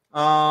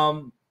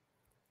 And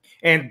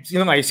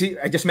I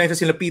just mentioned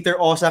sila Peter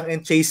Osang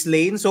and Chase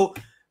Lane. So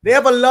they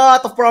have a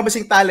lot of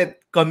promising talent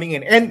coming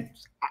in. And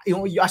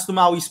you asked to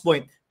Maui's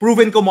point,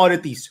 proven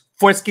commodities.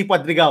 Fortsky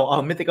Padrigao,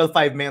 a Mythical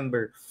 5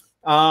 member.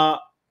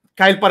 Kyle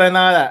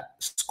Paranada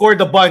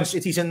scored a bunch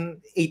in season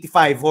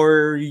 85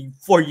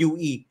 for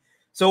UE.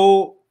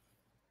 So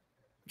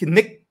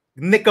Nick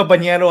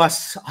Caballero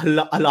has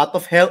a lot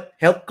of help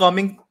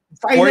coming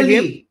for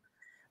him.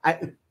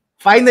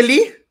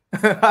 Finally,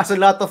 has a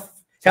lot of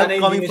help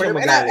coming for him.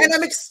 And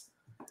I'm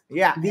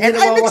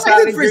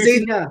excited for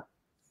Zayn.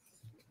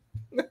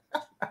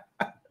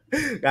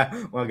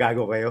 Mga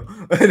gago kayo.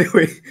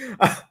 Anyway,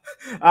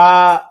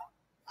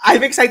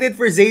 I'm excited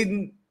for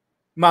Zayn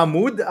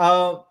Mahmood.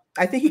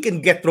 I think he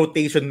can get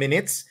rotation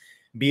minutes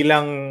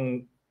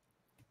bilang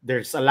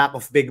there's a lack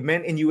of big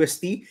men in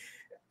UST.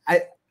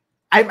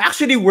 I'm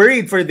actually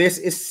worried for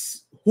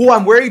this who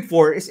I'm worried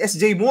for is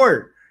SJ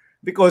Moore,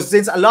 because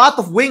since a lot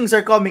of wings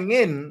are coming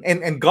in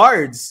and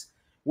guards,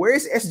 where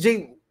is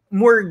SJ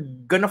Moore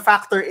gonna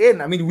factor in?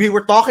 I mean, we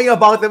were talking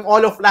about him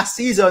all of last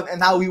season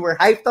and how we were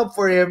hyped up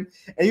for him,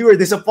 and you were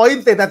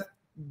disappointed that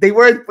they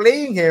weren't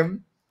playing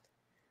him,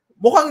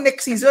 mukhang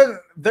next season,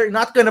 they're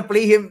not gonna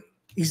play him.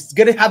 He's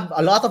gonna have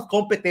a lot of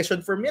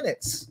competition for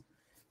minutes.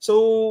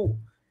 So,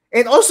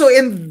 and also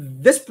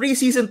in this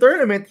preseason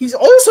tournament, he's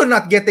also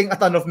not getting a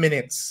ton of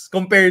minutes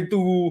compared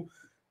to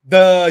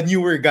the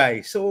newer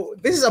guys. So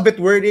this is a bit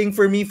worrying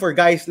for me for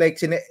guys like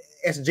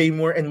SJ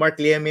Moore and Mark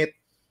Liemit.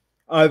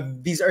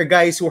 These are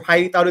guys who are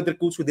highly touted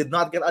recruits who did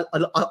not get a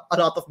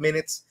lot of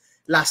minutes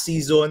last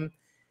season.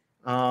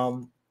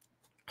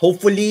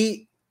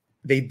 Hopefully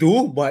they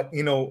do, but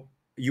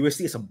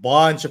UST is a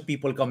bunch of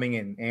people coming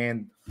in,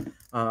 and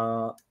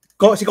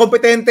si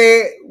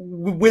Competente,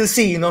 we'll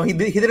see.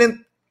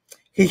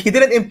 He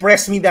didn't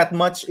impress me that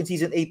much in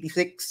season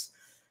 86.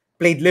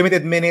 Played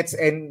limited minutes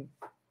and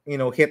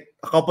hit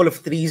a couple of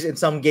threes in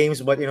some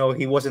games, but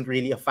he wasn't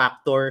really a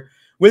factor.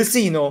 We'll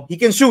see. He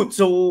can shoot,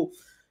 so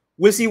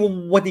we'll see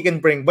what he can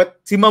bring. But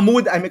si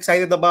Mahmood, I'm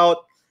excited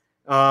about.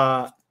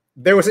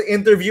 There was an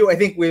interview, I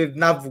think, with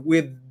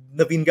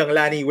Naveen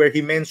Ganglani where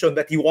he mentioned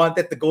that he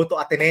wanted to go to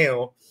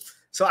Ateneo.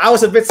 So I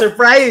was a bit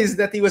surprised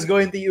that he was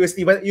going to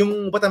UST, but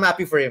I'm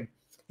happy for him.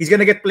 He's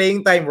gonna get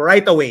playing time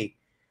right away,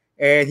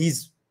 and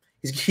he's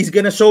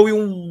gonna show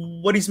you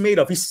what he's made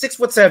of. He's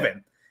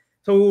 6'7",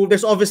 so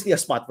there's obviously a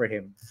spot for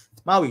him.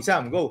 Maui,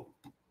 Sam, go.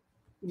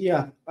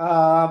 Yeah.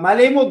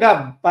 Malay mo,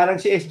 Gab, parang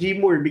si SG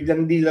Moore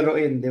biglang di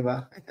laruin, di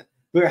ba?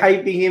 We're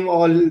hyping him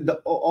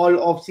all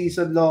off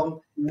season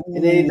long,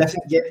 and then he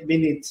doesn't get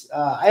minutes.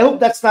 I hope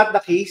that's not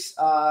the case.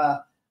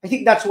 I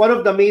think that's one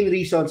of the main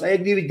reasons. I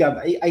agree with Gab.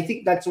 I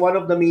think that's one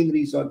of the main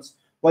reasons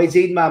why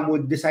Zayn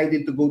Mahmood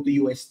decided to go to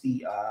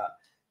UST.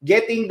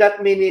 Getting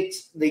that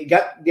minutes,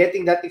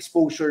 getting that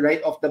exposure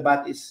right off the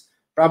bat is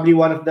probably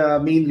one of the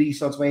main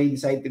reasons why he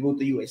decided to go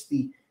to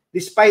UST.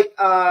 Despite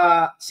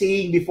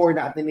saying before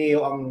na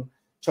Ateneo ang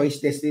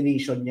choice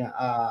destination niya,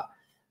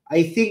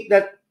 I think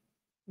that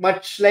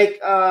much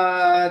like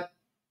I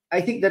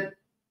think that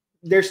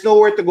there's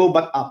nowhere to go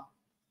but up.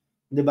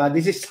 Diba?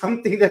 This is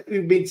something that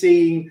we've been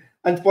saying,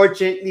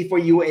 unfortunately, for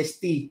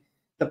UST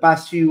the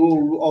past few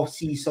off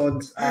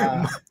seasons.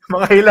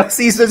 Mga ilang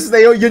seasons na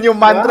yun yung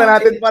mantra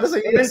natin para sa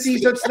UST. Ilang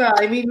seasons na.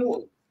 I mean,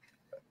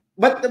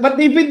 but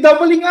they've been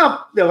doubling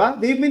up, diba?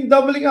 They've been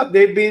doubling up.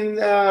 They've been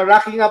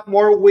racking up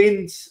more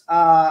wins.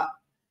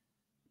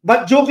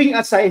 But joking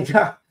aside,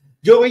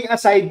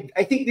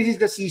 I think this is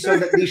the season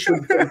that they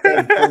should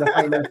contend for the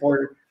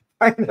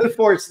Final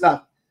Four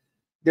slot.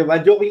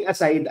 Diba? Joking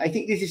aside, I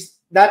think this is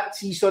that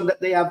season that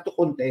they have to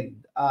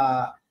contend.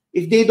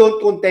 If they don't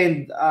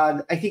contend,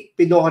 I think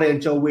Pino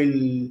Horencio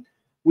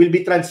will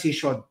be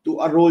transitioned to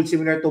a role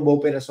similar to Bo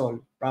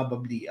Perasol,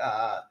 probably.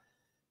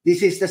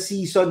 This is the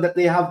season that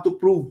they have to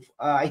prove.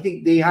 I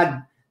think they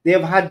have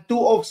had 2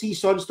 off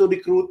seasons to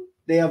recruit.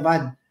 They have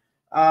had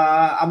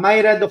a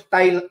myriad of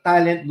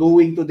talent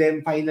going to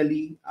them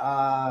finally.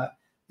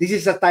 This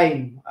is the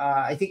time.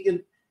 I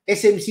think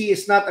SMC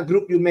is not a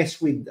group you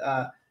mess with,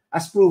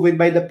 as proven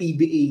by the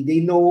PBA. They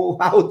know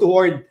how to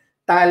hoard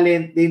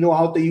talent. They know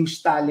how to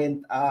use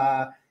talent.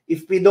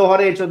 If Pido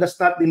Horencio does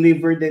not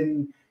deliver,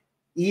 then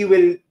they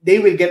will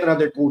get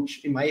another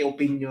coach, in my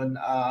opinion.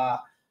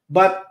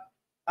 But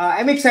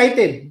I'm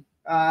excited.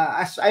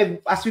 As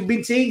we've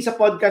been saying sa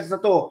podcast na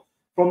to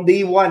from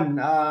day one,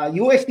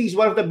 UST is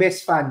one of the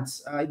best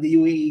fans in the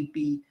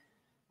UAAP.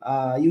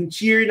 Yung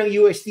cheer ng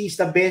UST is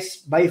the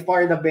best, by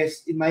far the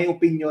best, in my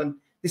opinion.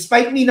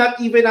 Despite me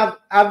not even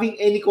having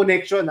any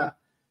connection to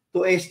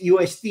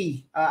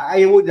UST,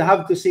 I would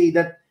have to say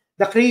that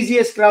the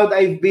craziest crowd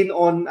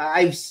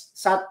I've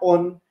sat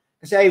on,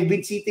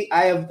 kasi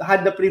I have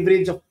had the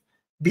privilege of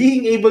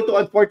being able to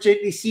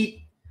unfortunately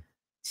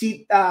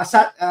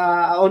sat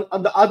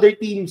on the other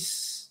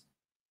teams,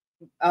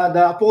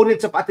 the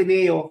opponents of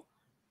Ateneo,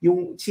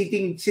 yung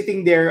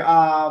sitting there.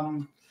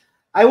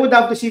 I would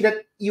have to say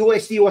that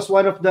UST was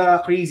one of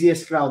the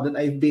craziest crowd that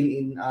I've been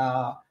in,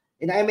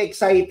 and I'm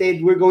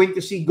excited. We're going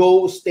to see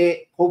Go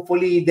Ste,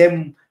 hopefully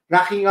them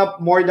racking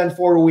up more than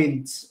 4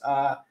 wins.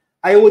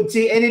 I would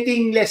say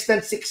anything less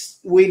than 6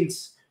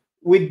 wins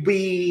would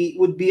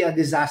be a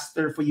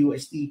disaster for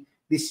UST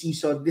this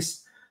season.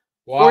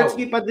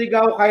 Sportsky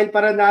Padrigao, Kyle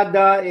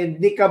Paranada, and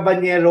Nick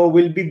Caballero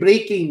will be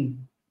breaking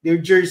their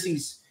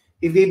jerseys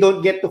if they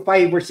don't get to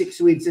 5 or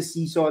 6 wins this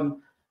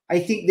season. I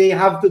think they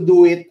have to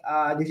do it.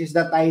 This is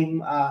the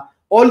time.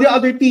 All the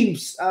other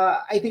teams,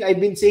 I think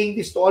I've been saying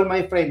this to all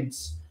my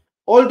friends.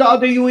 All the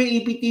other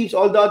UAAP teams,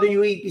 all the other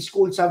UAAP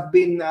schools have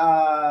been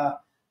to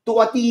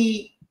a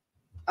T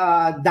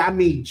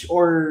damage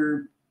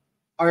or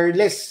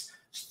less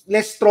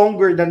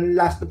stronger than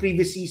the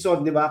previous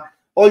season, di ba?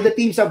 All the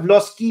teams have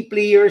lost key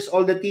players.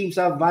 All the teams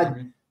have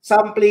had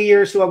some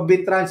players who have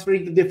been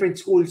transferring to different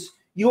schools.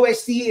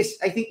 UST is,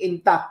 I think,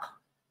 intact.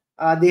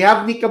 They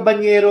have Nick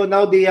Caballero.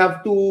 Now they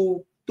have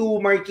two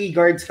marquee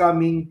guards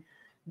coming.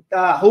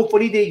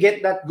 Hopefully they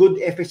get that good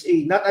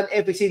FSA. Not an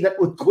FSA that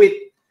would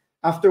quit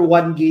after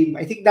 1 game.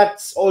 I think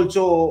that's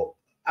also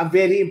a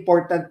very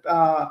important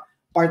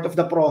part of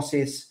the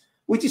process.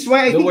 Which is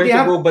why I think they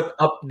have nowhere to go but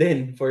up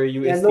then for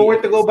UST. Yeah,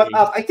 nowhere to go but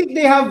up. I think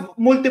they have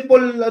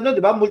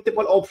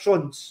multiple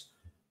options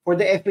for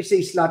the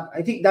FSA slot.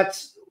 I think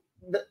that's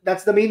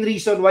the main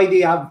reason why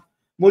they have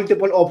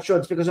multiple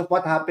options because of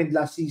what happened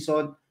last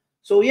season.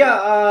 So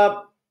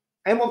yeah,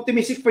 I'm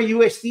optimistic for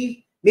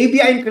UST.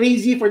 Maybe I'm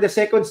crazy for the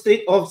second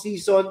straight off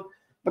season,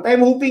 but I'm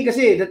hoping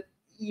kasi that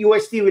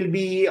UST will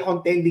be a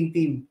contending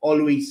team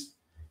always.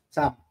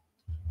 Sam.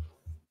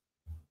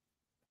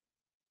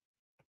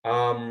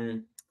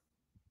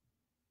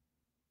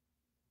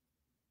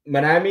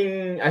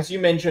 Maraming, as you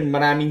mentioned,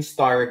 maraming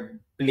star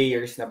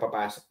players na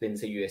papasok din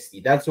sa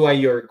UST. That's why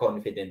you're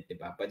confident,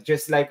 diba? But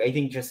I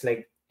think just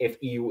like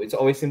FEU, it's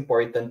always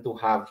important to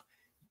have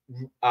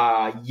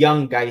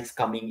young guys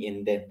coming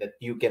in then that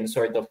you can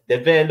sort of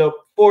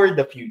develop for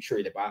the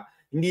future, diba?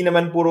 Hindi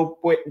naman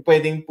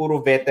pwedeng puro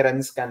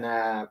veterans ka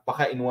na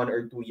baka in 1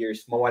 or 2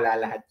 years mawala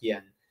lahat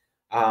yan.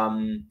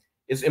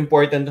 It's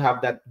important to have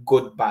that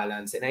good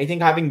balance. And I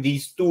think having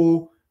these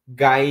two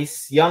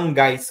guys, young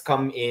guys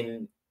come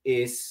in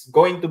is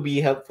going to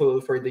be helpful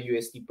for the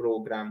UST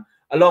program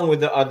along with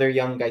the other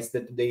young guys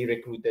that they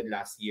recruited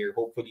last year.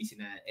 Hopefully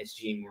sina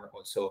SGM will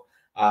also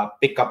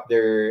pick up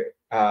their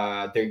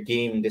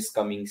game this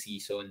coming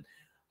season.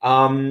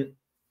 I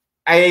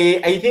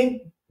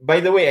think,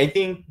 by the way, I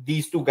think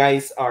these two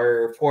guys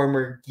are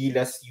former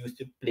Gilas youth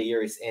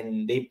players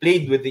and they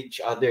played with each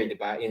other,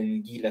 diba,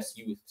 in Gilas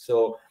youth.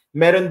 So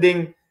meron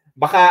ding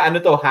baka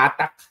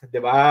hatak,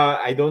 diba?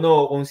 I don't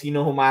know kung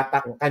sino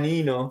humatak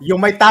kanino. Yung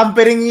may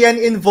tampering yan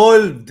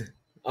involved.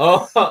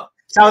 Oh.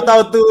 Shout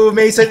out to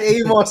Mason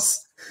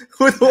Amos,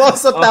 who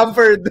also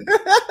tampered.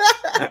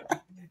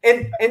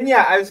 and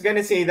yeah, I was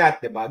gonna say that,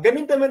 diba?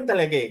 Ganun naman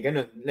talaga eh.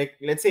 Ganun. Like,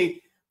 let's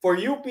say, for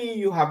UP,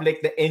 you have like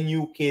the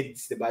NU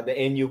kids, diba? The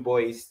NU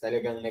boys,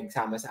 talagang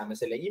nagsama-sama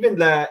sila. Even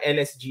the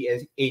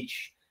LSGH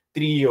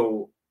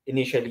trio,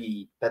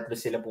 initially, tatlo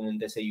sila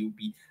pumunta sa UP.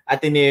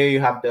 Ateneo, you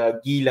have the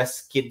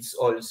Gilas kids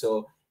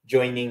also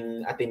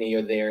joining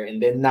Ateneo there. And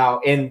then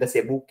now, and the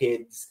Cebu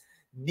kids.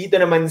 Dito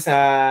naman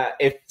sa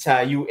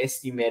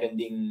UST, meron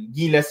ding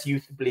Gilas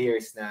youth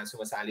players na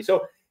sumasali.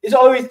 So, it's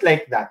always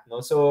like that, no?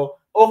 So,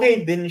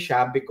 okay din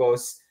siya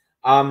because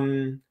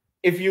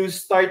if you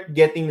start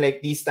getting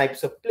like these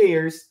types of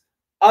players,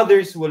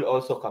 others will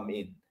also come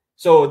in.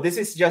 So, this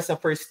is just a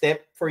first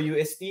step for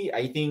UST.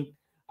 I think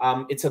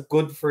it's a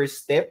good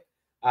first step.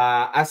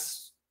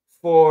 As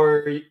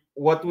for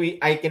what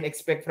I can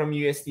expect from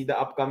UST the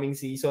upcoming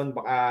season,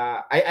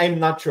 I'm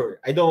not sure.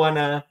 I don't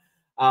wanna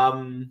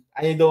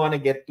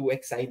get too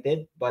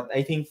excited, but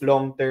I think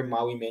long term,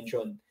 Maui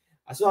mentioned,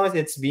 as long as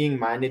it's being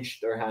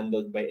managed or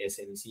handled by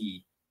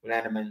SMC,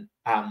 wala naman,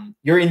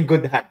 you're in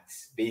good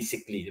hands,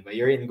 basically, diba?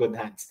 You're in good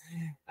hands.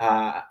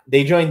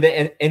 They joined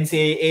the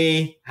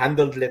NCAA,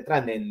 handled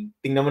Letran, and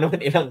tingnan mo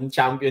naman ilang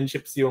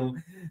championships yung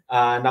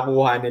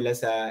nakuha nila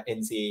sa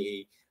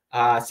NCAA.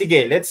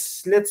 Sige,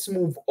 let's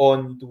move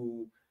on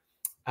to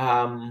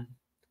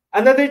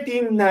another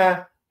team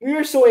na we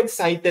were so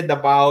excited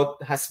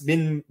about, has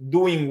been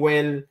doing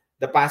well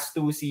the past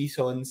 2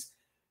 seasons,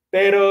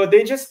 pero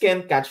they just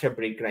can't catch a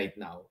break right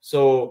now.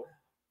 So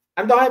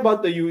I'm talking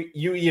about the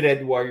UE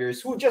Red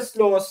Warriors, who just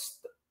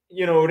lost,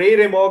 Ray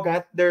Remo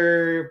got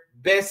their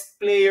best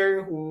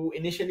player who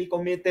initially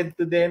committed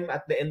to them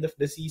at the end of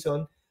the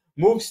season,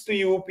 moves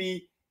to UP,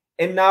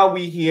 and now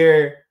we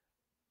hear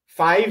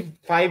five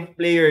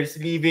players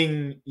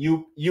leaving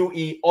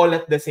UE all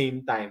at the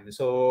same time.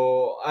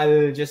 So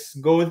I'll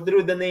just go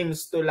through the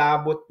names: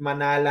 Tulabot,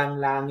 Manalang,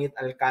 Langit,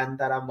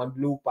 Alcantara,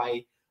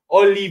 Maglupay,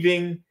 all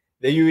leaving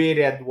the UE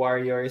Red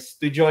Warriors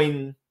to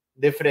join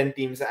different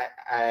teams.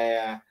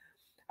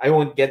 I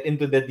won't get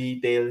into the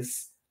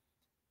details.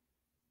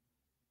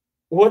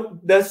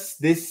 What does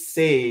this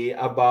say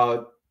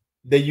about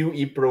the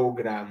UE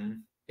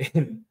program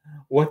and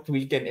what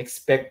we can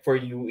expect for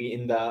UE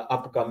in the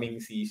upcoming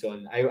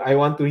season? I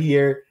want to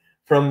hear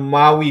from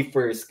Maui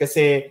first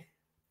kasi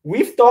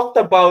we've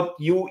talked about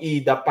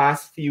UE the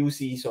past few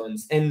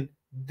seasons and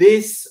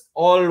this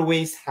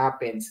always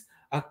happens.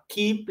 A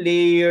key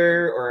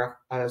player or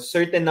a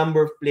certain number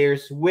of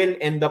players will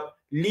end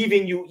up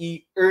leaving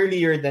UE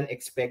earlier than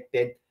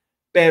expected.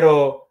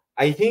 Pero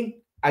I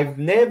think I've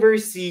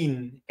never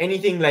seen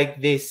anything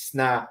like this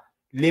na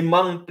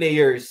 5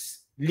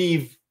 players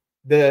leave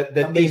the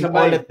team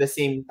all at the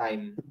same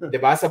time.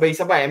 Diba?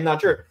 Sabay-sabay. I'm not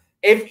sure.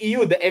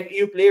 the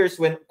FEU players,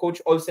 when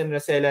Coach Olsen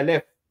Racela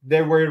left,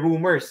 there were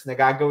rumors na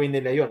gagawin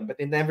nila yon, but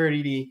it never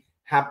really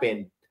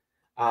happened.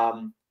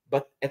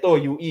 But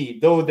eto, UE,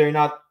 though they're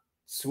not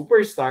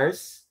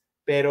superstars,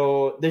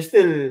 pero they're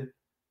still,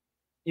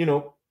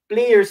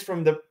 players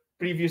from the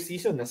previous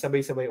season na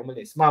sabay-sabay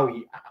umalis.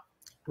 Maui,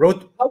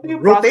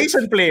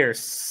 rotation players.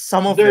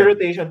 Some of they're them.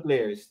 rotation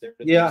players.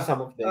 Yeah.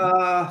 Some of them.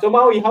 So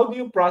Maui, how do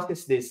you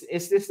process this?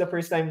 Is this the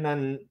first time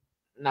na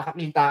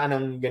nakakita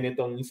ng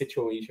ganitong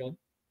situation?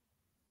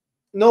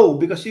 No,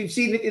 because you've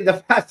seen it in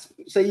the past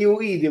sa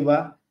UE, di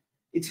ba?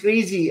 It's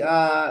crazy.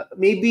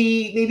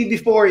 Maybe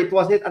before it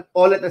wasn't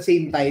all at the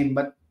same time,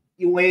 but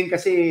yung ngayon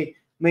kasi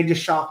medyo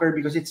shocker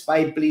because it's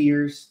 5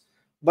 players.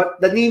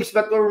 But the names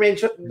that were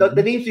mentioned, the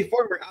names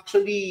before were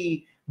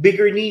actually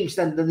bigger names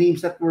than the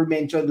names that were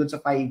mentioned dun sa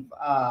 5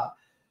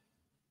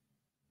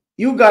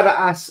 you gotta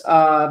ask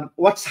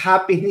what's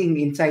happening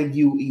inside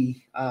UE,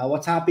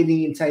 what's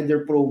happening inside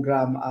their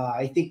program.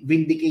 I think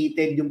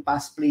vindicated yung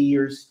past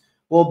players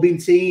who have been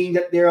saying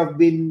that there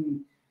have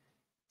been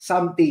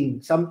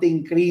something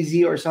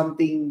crazy or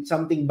something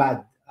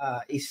bad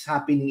is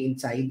happening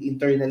inside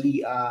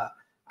internally.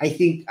 I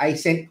think I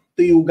sent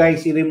to you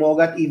guys, si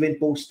Remogat even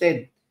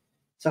posted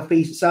sa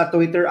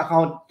Twitter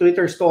account,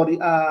 Twitter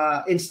story,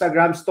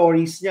 Instagram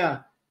stories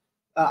niya,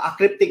 a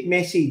cryptic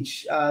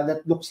message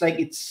that looks like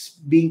it's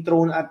being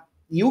thrown at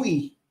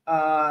UE.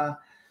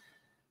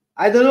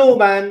 I don't know,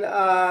 man.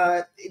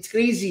 It's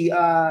crazy.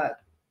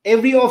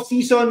 Every off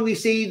season we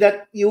say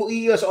that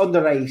UE is on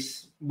the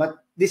rise,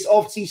 but this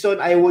off season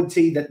I would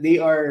say that they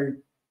are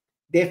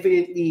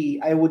definitely,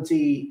 I would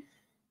say,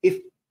 if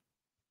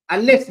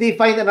unless they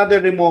find another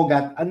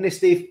Remogat,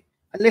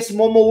 unless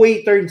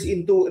Momoway turns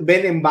into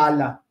Ben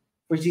Mbala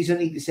for season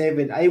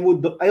 87, I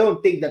don't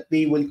think that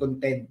they will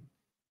contend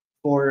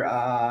for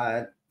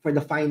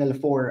the final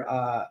four.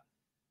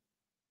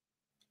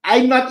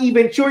 I'm not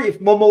even sure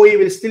if Momoway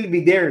will still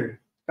be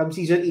there come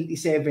season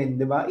 87,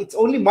 diba? It's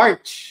only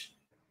March.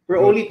 We're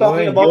only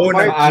talking about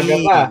March.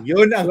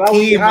 Yun ang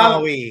key,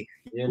 Maui.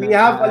 We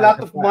have a lot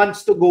of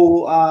months to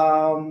go,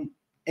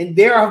 and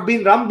there have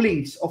been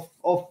rumblings of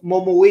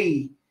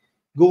Momoway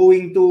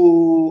going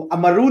to a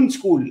maroon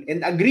school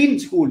and a green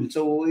school.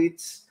 So it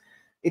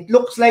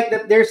looks like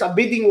that there's a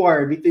bidding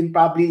war between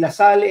probably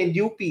LaSalle and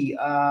UP.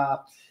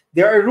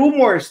 There are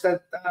rumors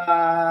that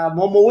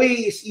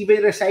Momoway is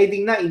even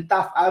residing na in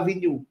Taft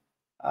Avenue.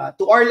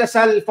 To our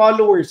LaSalle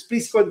followers,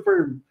 please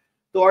confirm.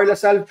 To our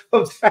LaSalle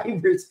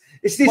subscribers,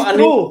 is this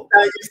true?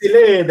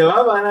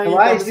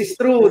 Is this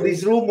true?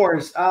 These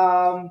rumors.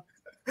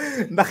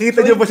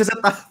 Nakita niyo ba siya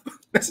sa Taft?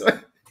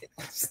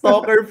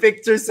 Stalker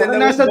pictures baka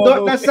nasa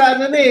dorm,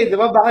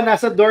 diba? Baka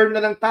nasa dorm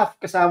na ng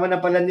Taft, kasama na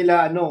pala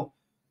nila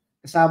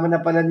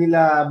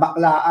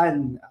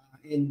Baklaan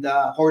and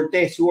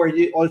Cortez, who are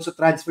also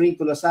transferring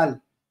to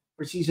LaSalle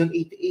for season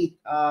 88.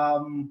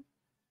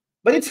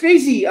 But it's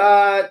crazy.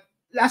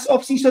 Last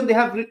off season they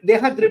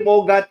had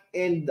Remogat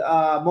and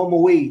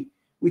Momoway,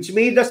 which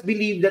made us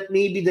believe that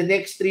maybe the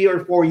next 3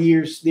 or 4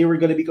 years they were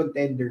going to be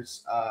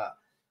contenders.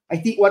 I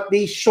think what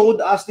they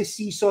showed us this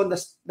season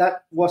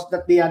that was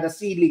that they had a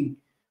ceiling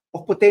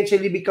of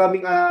potentially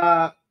becoming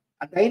a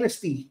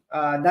dynasty,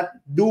 that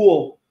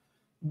duo.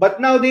 But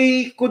now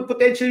they could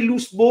potentially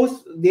lose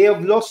both. They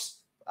have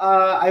lost,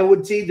 I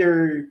would say,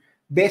 their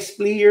best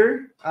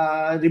player,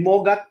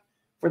 Remogat,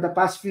 for the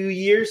past few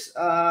years.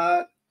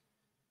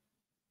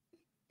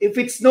 If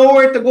it's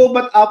nowhere to go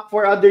but up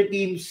for other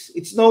teams,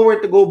 it's nowhere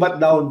to go but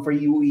down for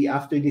UE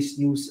after this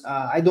news.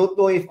 I don't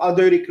know if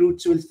other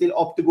recruits will still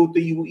opt to go to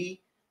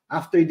UE.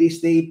 After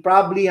this, they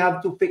probably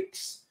have to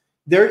fix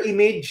their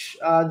image,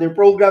 their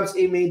program's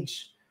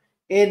image.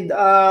 And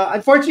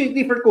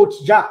unfortunately for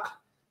Coach Jack,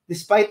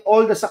 despite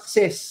all the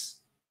success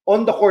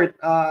on the court,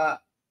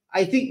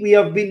 I think we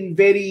have been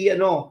very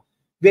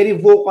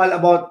vocal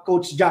about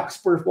Coach Jack's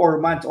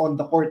performance on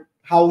the court,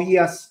 how he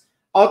has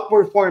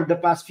outperformed the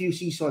past few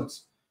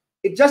seasons.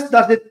 It just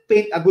doesn't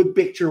paint a good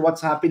picture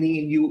what's happening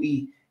in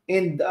UE.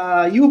 And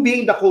you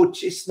being the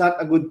coach is not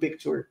a good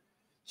picture.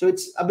 So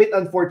it's a bit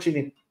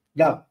unfortunate.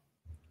 Gab.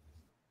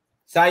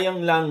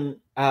 Sayang lang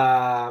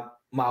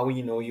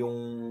Maui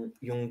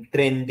yung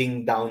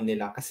trending down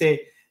nila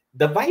kasi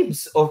the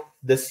vibes of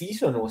the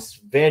season was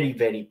very,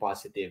 very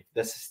positive.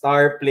 The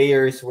star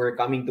players were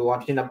coming to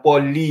watch.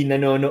 Paul Lee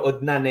nanonood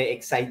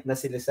na-excite na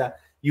sila sa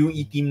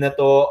UE team na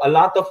to. A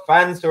lot of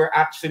fans were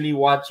actually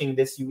watching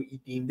this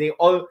UE team. They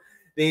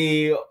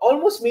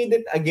almost made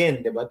it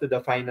again, diba, to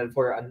the Final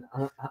Four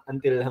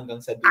until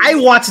hanggang sa dulo. I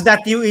watched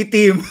that UE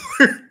team.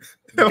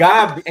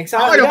 Gab,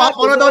 exactly.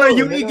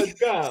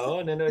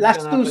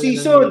 Last 2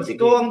 seasons,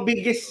 ikaw ang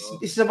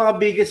isa sa mga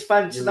biggest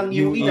fans ng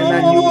UE na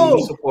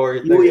non-UE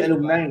support. UE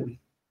alumni.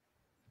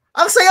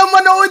 Ang saya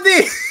manood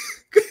eh.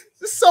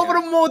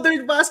 Sobrang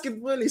modern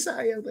basketball eh.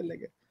 Sayang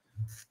talaga.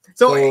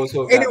 So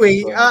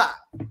anyway,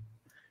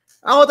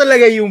 ako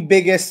talaga yung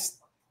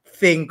biggest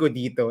thing ko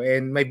dito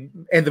and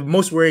the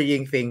most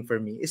worrying thing for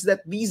me is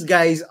that these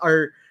guys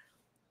are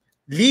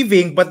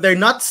leaving but they're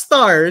not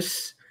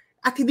stars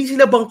at hindi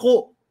sila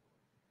bangko.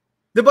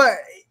 Diba?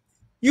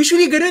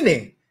 Usually ganun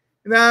eh.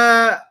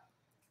 Na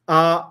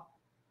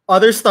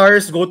other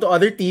stars go to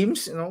other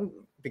teams,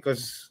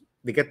 because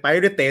they get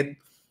pirated.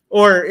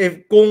 Or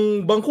if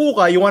kung bangko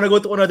ka, you want to go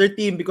to another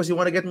team because you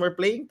want to get more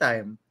playing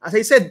time. As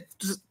I said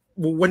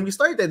when we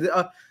started,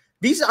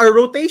 these are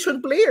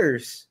rotation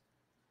players.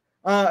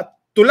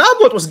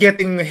 Tulabot was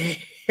getting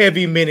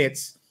heavy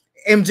minutes.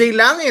 MJ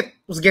Langit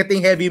was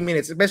getting heavy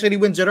minutes, especially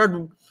when Gerard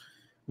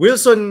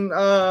Wilson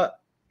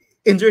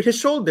injured his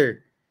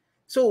shoulder.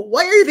 So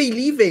why are they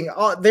leaving?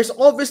 There's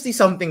obviously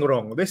something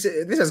wrong. This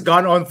has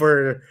gone on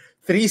for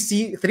three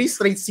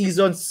straight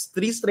seasons,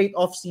 3 straight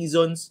off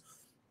seasons.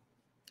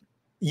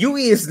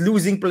 UE is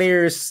losing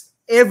players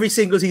every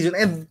single season,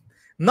 and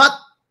not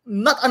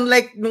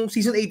unlike nung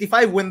season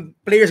 85 when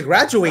players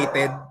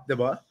graduated,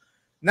 diba?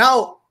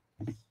 Now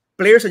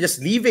players are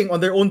just leaving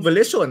on their own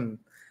volition.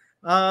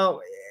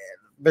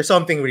 there's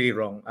something really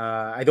wrong.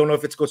 I don't know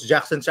if it's Coach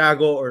Jackson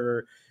Chago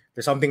or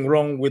there's something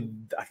wrong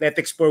with the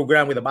athletics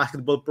program, with the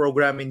basketball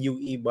program in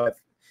UE, but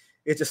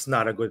it's just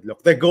not a good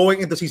look. They're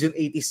going into season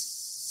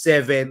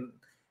 87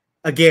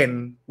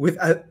 again with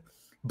a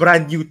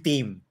brand new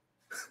team.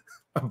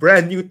 A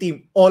brand new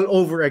team all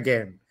over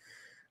again.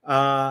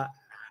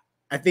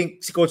 I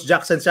think si Coach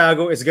Jackson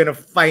Chago is gonna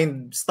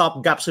find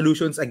stopgap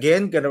solutions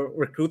again, gonna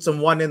recruit some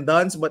one and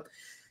dones, but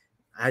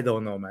I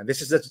don't know, man.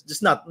 This is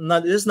just not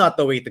this is not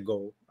the way to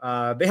go.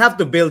 They have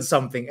to build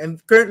something,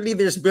 and currently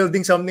they're just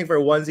building something for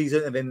one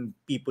season, and then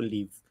people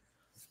leave.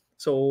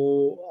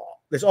 So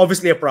there's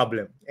obviously a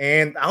problem.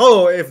 And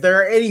if there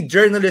are any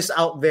journalists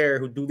out there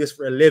who do this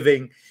for a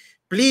living,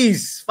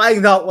 please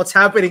find out what's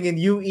happening in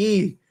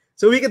UE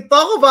so we can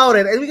talk about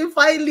it and we can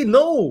finally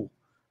know.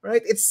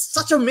 Right? It's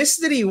such a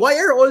mystery. Why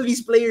are all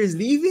these players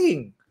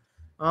leaving?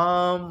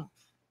 I'm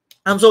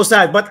so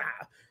sad, but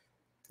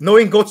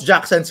knowing Coach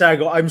Jackson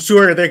Sargo, I'm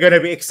sure they're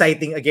gonna be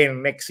exciting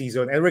again next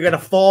season, and we're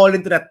gonna fall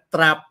into that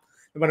trap.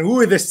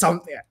 Who is this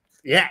something?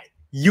 Yeah,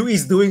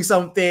 UE's doing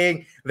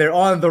something. They're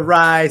on the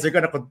rise. They're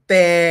gonna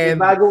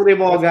contend. May bagong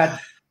remogat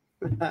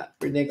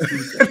for next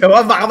season.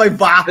 baka may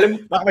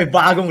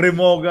bagong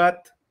remogat.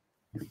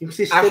 Yung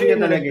system Actually,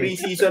 niya talaga.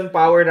 Pre-season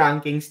power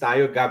rankings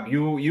tayo, Gab,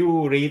 you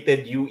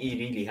rated UE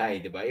really high,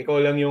 di ba?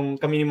 Ikaw lang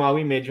yung kami ni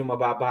Maui medyo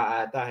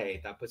mababa ata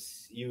eh.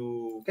 Tapos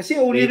kasi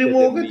only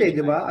remogat eh, di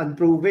ba?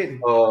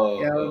 Unproven.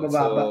 Oh, kaya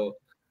mababa. So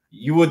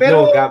you would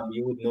know, Gab.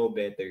 You would know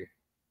better.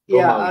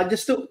 Yeah,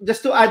 just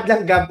to add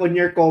lang, Gab, on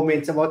your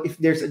comments about if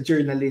there's a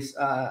journalist,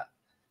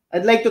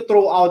 I'd like to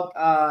throw out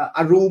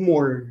a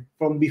rumor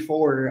from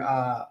before.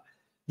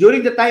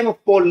 During the time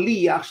of Paul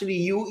Lee, actually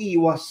UE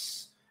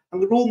was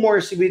ang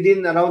rumors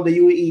within around the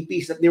UAAP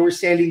is that they were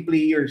selling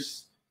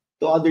players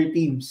to other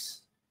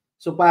teams.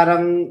 So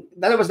parang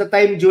that was the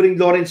time during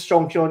Lawrence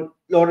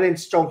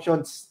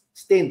Chongshon's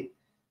stint.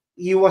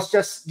 He was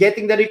just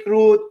getting the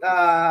recruit,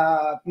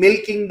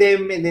 milking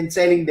them, and then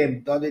selling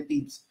them to other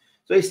teams.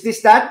 So is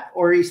this that,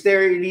 or is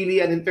there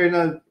really an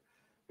internal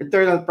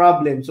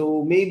problem?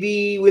 So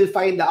maybe we'll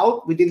find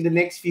out within the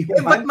next few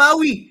months. But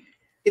Maui,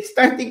 it's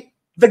starting.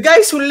 The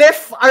guys who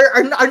left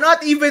are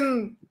not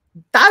even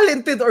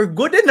talented or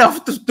good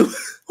enough to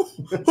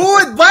who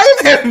would buy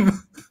them?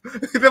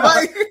 If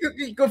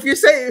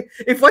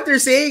what you're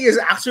saying is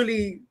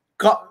actually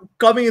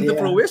coming into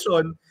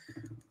fruition,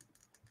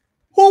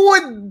 who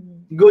would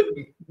good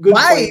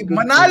buy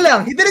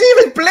Manalang? He didn't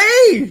even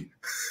play.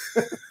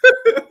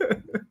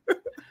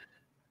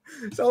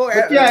 So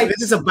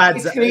this is a bad.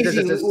 It's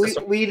crazy.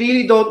 We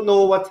really don't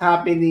know what's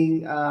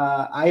happening.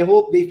 I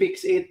hope they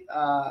fix it.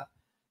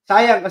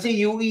 Sayang kasi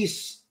UE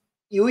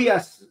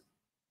has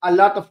a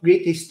lot of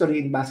great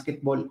history in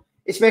basketball,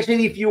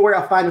 especially if you were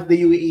a fan of the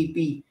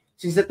UAAP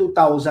since the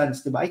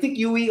 2000s, diba? I think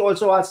UE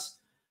also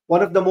has one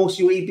of the most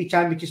UAAP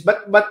championships,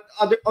 but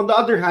on the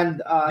other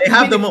hand, they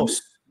have the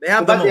most. They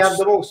have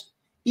the most.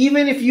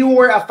 Even if you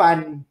were a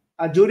fan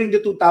during the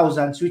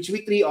 2000s, which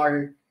we three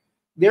are,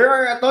 there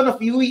are a ton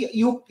of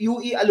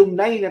UE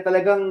alumni na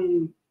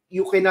talagang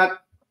you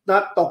cannot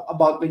not talk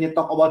about when you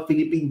talk about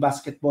Philippine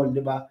basketball,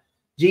 diba?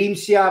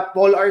 James Yap,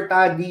 Paul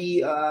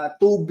Artadi,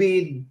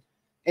 Tubid,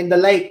 and the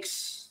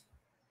likes.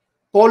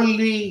 Paul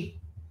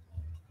Lee.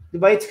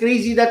 Diba? It's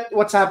crazy that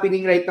what's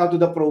happening right now to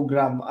the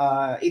program.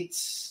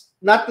 It's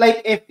not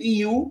like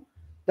FEU,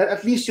 that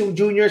at least yung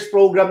juniors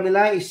program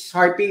nila is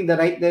harping in the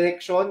right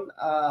direction.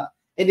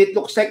 And it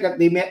looks like that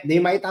they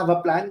might have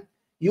a plan.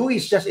 U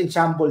is just in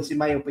shambles, in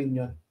my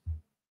opinion.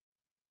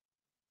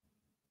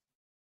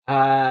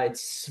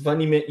 It's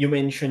funny you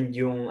mentioned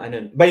yung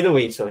by the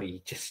way,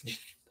 sorry, just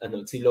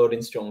si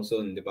Lawrence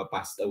Chongson, di ba,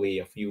 passed away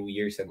a few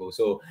years ago.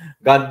 So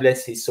God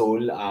bless his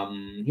soul.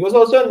 He was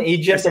also an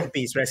agent.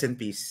 Rest in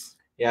peace.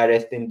 Yeah,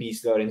 rest in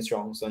peace, Lawrence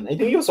Chongson. I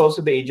think he was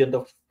also the agent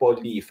of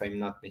Paul Lee, if I'm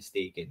not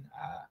mistaken.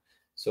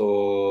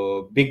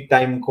 So big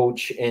time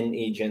coach and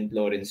agent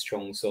Lawrence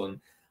Chongson.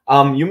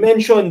 You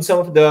mentioned some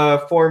of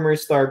the former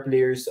star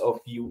players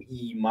of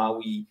UE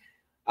Maui.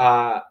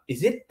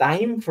 Is it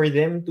time for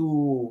them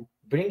to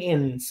bring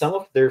in some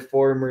of their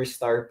former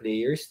star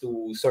players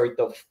to sort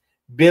of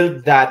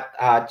build that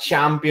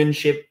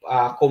championship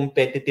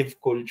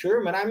competitive culture?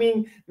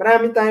 Marami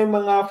tayong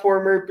mga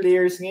former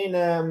players ngayon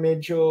na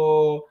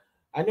medyo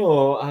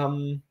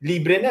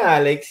libre na,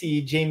 like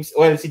si James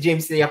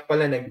Liak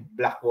pala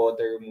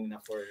nag-Blackwater muna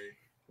for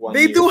 1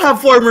 They year. do have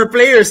former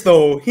players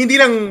though. Hindi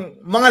lang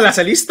mga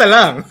lasalista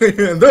lang.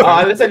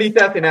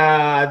 Lasalista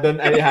sina Don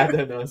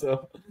Alejado, no?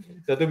 So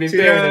to be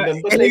fair,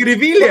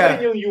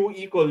 Revilla yung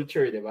UE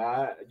culture, di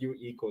ba?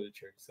 UE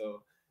culture.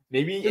 So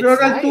maybe it's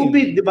Ronald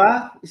Tubid, di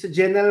ba? Is a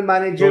general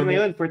manager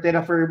ngayon for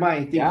Terra Firma,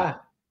 I think. Yeah.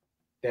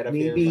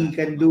 Maybe he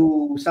can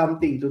do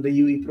something to the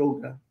UE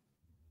program.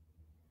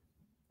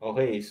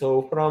 Okay,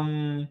 so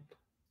from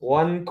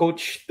one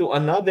coach to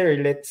another,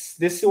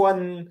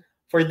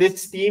 for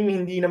this team,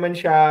 hindi naman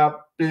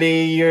siya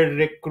player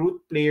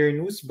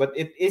news, but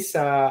it is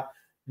a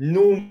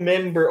new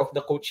member of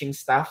the coaching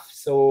staff.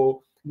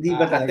 So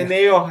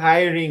Ateneo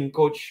hiring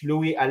Coach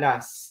Louis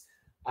Alas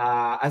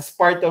as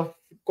part of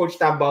Coach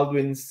Tab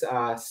Baldwin's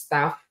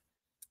staff.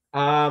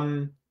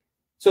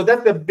 So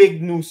that's the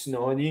big news,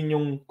 no? Yun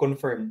yung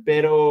confirmed.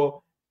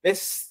 Pero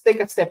let's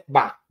take a step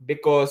back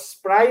because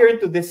prior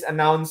to this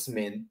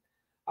announcement,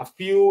 a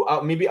few,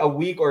 maybe a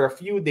week or a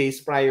few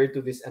days prior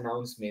to this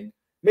announcement,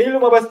 may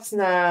lumabas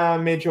na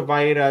medyo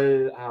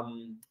viral,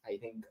 I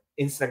think,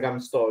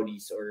 Instagram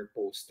stories or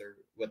post or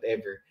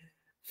whatever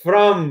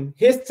from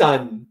his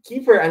son,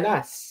 Kiefer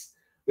Alas,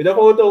 with a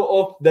photo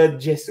of the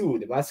Jesu,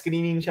 di ba?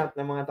 Screening shot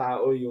ng mga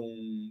tao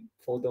yung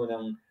photo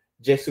ng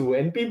Jesu.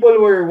 And people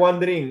were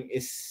wondering,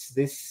 is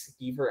this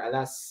Kiefer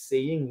Alas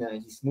saying na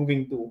he's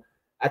moving to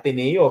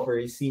Ateneo for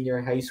his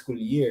senior high school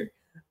year?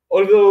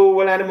 Although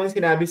wala namang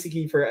sinabi si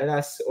Kiefer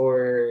Alas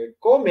or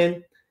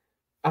comment,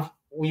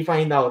 we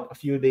find out a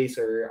few days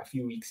or a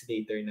few weeks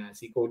later na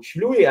si Coach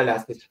Louie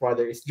Alas, his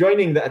father, is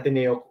joining the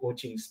Ateneo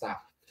coaching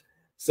staff.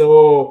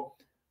 So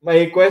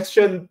my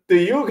question to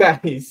you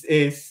guys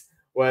is,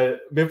 well,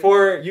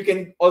 before you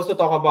can also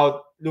talk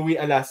about Louie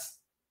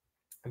Alas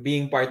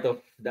being part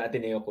of the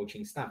Ateneo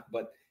coaching staff.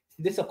 But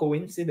is this a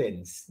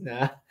coincidence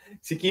na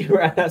si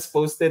Kiefer Alas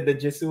posted the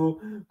Jesu,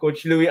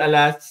 Coach Louie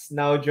Alas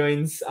now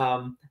joins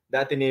the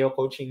Ateneo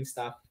coaching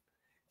staff?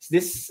 Is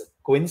this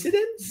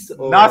coincidence?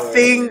 Or...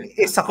 Nothing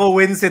is a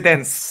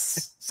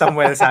coincidence,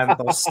 Samuel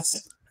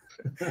Santos.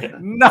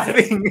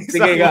 Nothing is a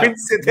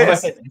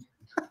coincidence.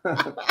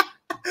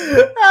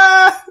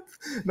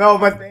 No,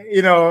 but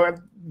you know,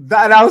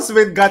 the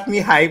announcement got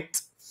me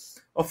hyped.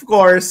 Of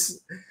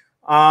course,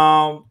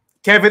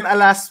 Kevin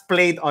Alas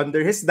played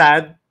under his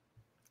dad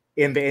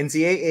in the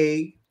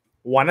NCAA,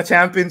 won a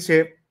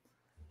championship.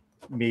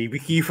 Maybe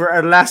Kiefer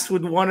Alas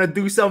would want to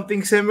do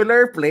something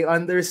similar, play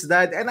under his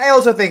dad. And I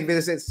also think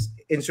this is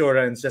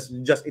insurance,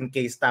 just in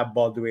case Tab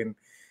Baldwin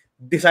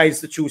decides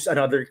to choose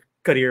another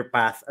career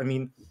path. I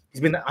mean,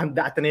 he's been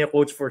the Ateneo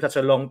coach for such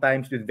a long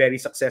time. He's been very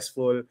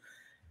successful.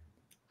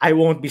 I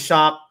won't be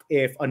shocked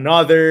if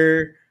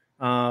another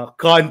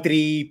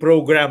country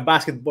program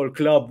basketball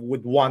club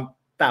would want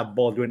Tab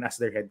Baldwin as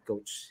their head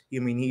coach. I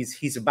mean,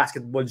 he's a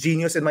basketball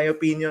genius in my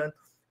opinion.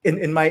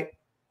 In my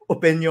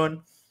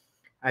opinion,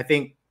 I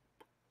think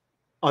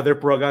other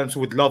programs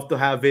would love to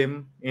have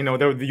him. You know,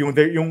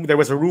 there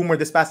was a rumor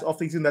this past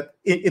offseason that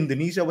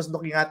Indonesia was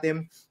looking at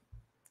him.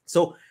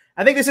 So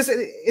I think this is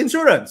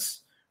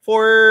insurance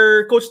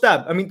for Coach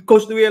Tab. I mean,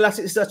 Coach Louie Alas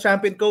is a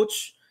champion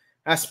coach,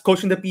 has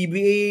coached in the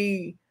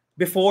PBA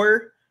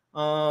before.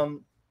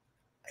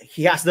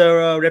 He has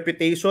the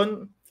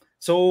reputation.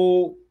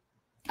 So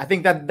I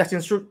think that's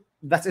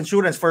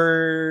insurance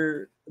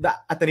for the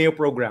Ateneo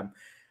program.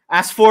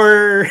 As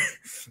for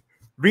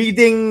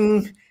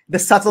reading the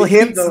subtle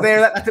hints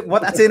there at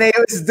what Ateneo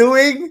is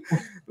doing,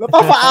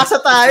 napapaasa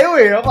tayo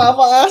eh.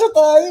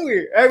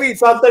 I mean,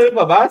 subtle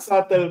pa ba?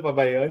 Subtle pa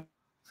ba yun?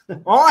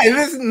 Oh,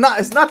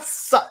 it's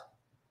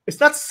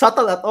not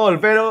subtle at all.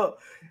 Pero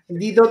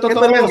hindi daw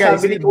totoo,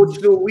 sabi ni Coach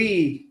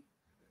Louie.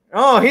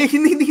 Oh,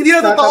 hindi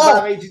na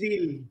totoo.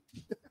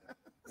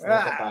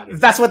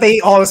 That's what they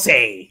all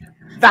say.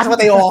 That's what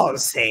they all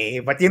say.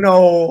 But you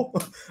know,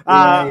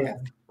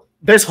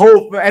 there's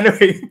hope.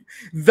 Anyway,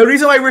 the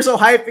reason why we're so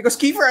hyped because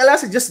Kiefer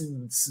Alas is just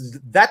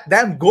that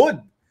damn good.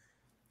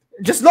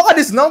 Just look at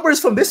his numbers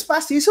from this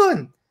past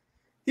season.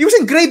 He was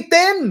in grade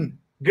 10.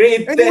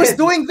 Grade 10. And he was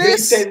doing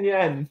this. Grade 10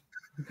 yan.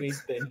 Grade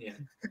 10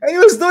 yan. And he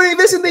was doing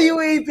this in the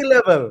UAAP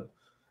level.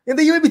 In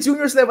the UAAP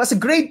juniors level as a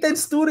grade 10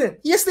 student.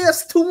 He still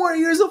has 2 more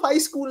years of high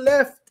school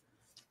left.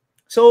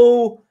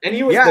 So, and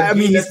he was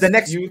he's the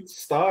next youth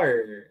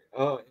star.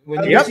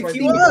 When he was.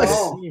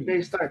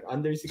 Very start.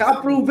 Under 16.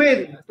 Saka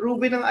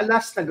proven ang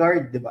Alas na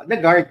guard, di ba? Na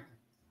guard.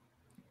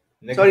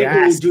 Sorry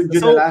to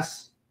Jun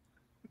Alas.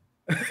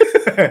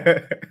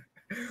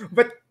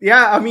 But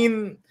yeah, I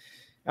mean,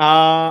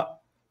 I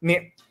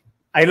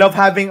love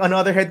having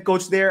another head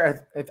coach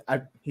there.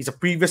 He's a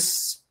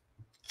previous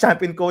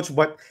champion coach,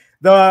 but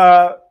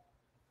the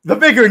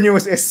bigger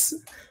news is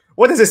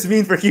what does this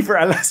mean for Kiefer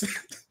Alas?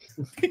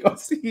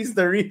 Because he's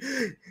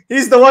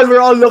the one we're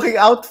all looking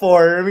out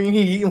for. I mean,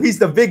 he's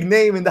the big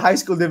name in the high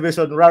school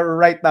division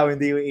right now in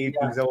the UAAP.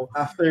 Yeah. So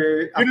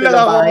after the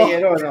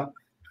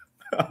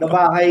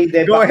bahay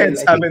debacle. Go ahead,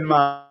 Samin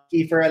Ma.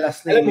 Kiefer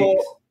Alas na alam mo,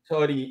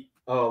 sorry.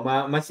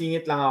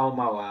 Masingit lang ako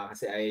mawa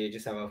kasi I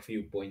just have a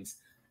few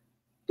points.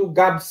 To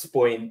Gab's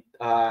point,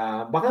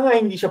 baka nga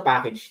hindi siya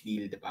package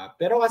deal, di ba?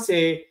 Pero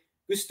kasi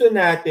gusto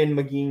natin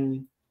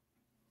maging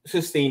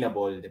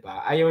sustainable, di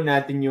ba? Ayaw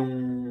natin yung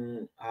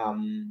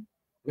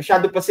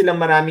masyado pa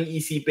silang maraming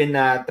isipin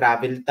na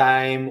travel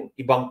time,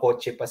 ibang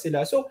kotse pa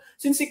sila. So,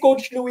 since si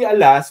Coach Louie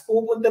Alas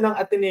pupunta ng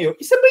Ateneo,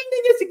 isabay na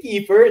niya si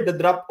Kiefer, the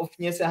drop-off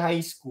niya sa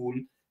high school.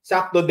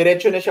 Sakto,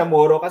 diretso na siya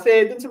Moro.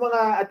 Kasi dun sa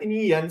mga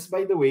Ateneans,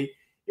 by the way,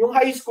 yung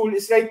high school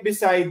is right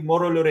beside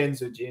Moro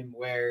Lorenzo Gym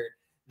where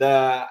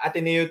the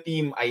Ateneo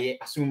team, I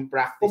assume,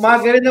 practices.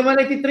 Umaga rin naman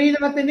nagtitrain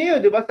ng Ateneo,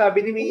 di ba?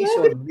 Sabi ni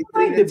Mason. Di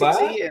ba?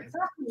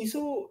 Exactly.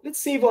 So, let's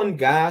save on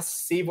gas,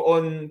 save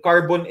on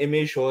carbon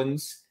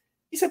emissions.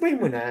 Isabay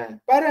mo na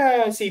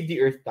para save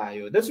the earth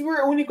tayo. That's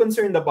we're only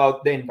concerned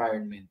about the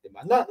environment, di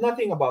ba?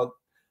 Nothing about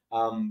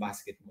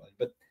basketball.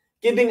 But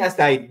kidding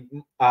aside,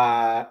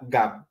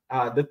 Gab,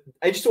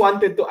 I just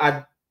wanted to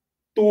add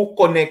two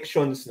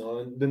connections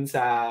no dun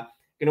sa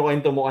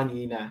kinukwento mo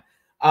kanina.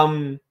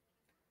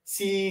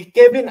 Si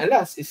Kevin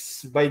Alas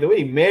is, by the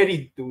way,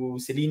 married to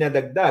Selena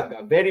Dagdag,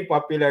 a very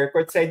popular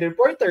courtside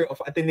reporter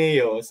of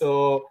Ateneo.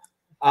 So,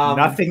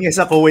 Nothing is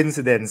a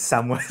coincidence,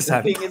 Samuel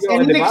nothing Santos. is,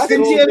 And diba? next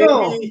din So, si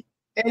ano, maybe,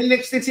 and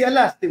next din si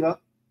Alas, di ba?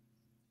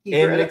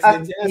 and next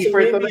din siya. So,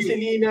 maybe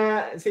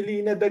tuloy.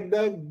 Selena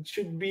Dagdag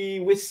should be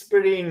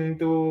whispering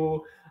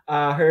to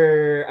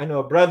her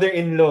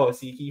brother-in-law,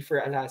 si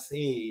Kiefer Alas,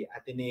 hey,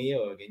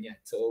 Ateneo, ganyan.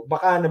 So,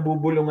 baka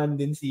nabubulungan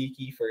din si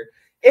Kiefer.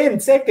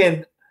 And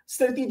second,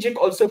 strategic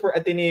also for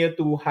Ateneo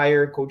to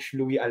hire Coach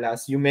Louis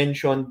Alas. You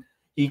mentioned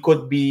he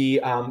could be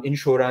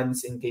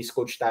insurance in case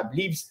Coach Tab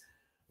leaves.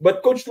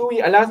 But Coach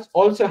Louis Alas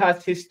also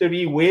has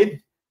history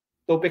with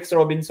Topex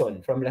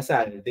Robinson from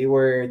LaSalle. They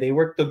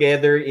worked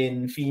together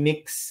in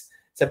Phoenix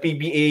sa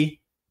PBA.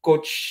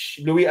 Coach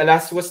Louis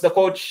Alas was the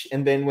coach,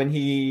 and then when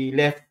he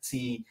left,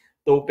 si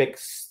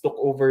Topex took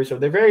over. So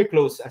they're very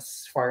close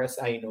as far as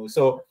I know.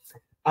 So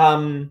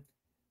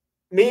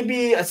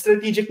maybe a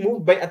strategic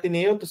move by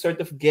Ateneo to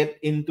sort of get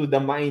into the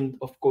mind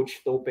of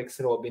Coach Topex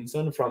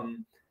Robinson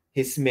from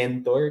his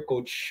mentor,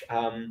 Coach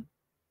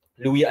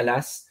Louis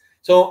Alas.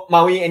 So,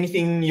 Maui,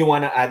 anything you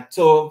wanna add?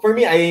 So, for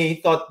me, I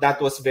thought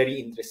that was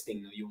very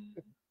interesting, no? Yung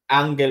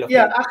angle of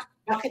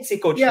bakit si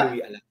Coach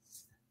Louis Alas?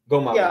 Go,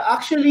 Maui. Yeah,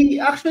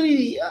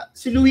 actually,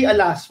 si Louis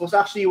Alas was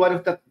actually one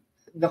of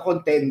the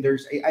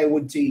contenders, I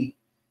would say,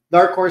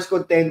 dark horse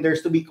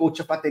contenders to be coach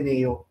of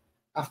Ateneo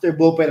after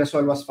Boleros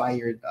was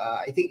fired.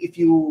 I think if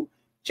you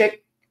check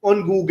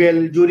on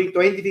Google during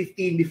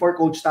 2015, before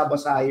Coach Tab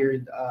was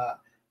hired,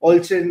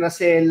 Olsen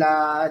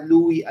Nacela,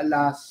 Louis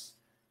Alas,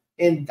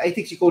 and I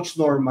think si Coach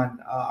Norman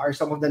are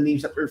some of the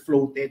names that were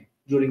floated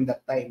during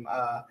that time.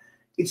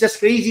 It's just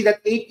crazy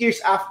that 8 years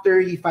after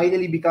he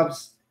finally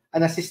becomes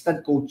an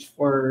assistant coach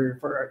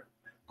for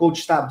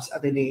Coach Tab's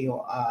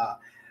Ateneo.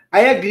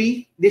 I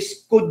agree.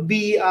 This could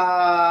be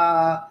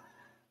a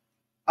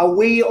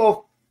way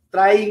of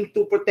trying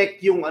to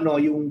protect yung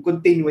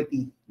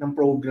continuity ng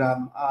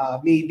program.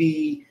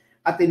 Maybe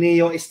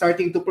Ateneo is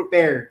starting to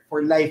prepare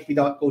for life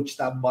without Coach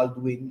Tab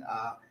Baldwin.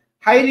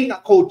 Hiring a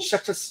coach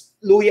such as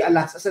Louis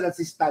Alas as an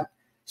assistant,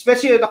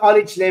 especially at the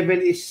college level,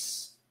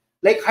 is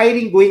like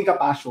hiring Gwen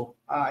Capasio.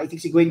 I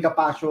think si Gwen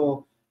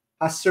Capasio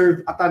has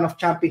served a ton of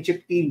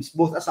championship teams,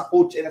 both as a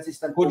coach and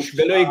assistant coach. Coach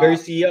Galoy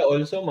Garcia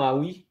also,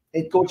 Maui.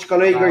 And Coach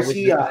Galoy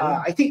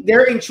Garcia. I think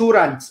their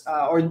insurance,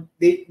 or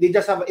they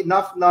just have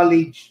enough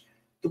knowledge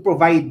to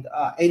provide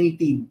any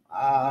team.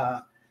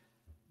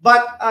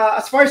 But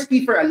as far as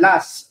Kiefer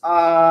Alas,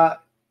 I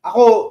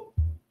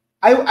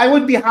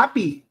would be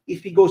happy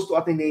if he goes to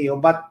Ateneo,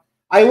 but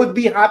I would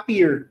be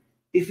happier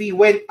if he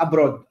went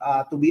abroad,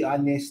 to be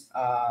honest.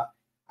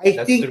 I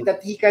think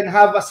that he can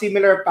have a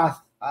similar path,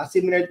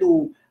 similar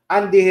to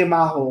Andy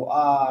Hemajo.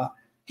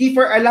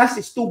 Kiefer Alas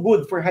is too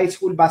good for high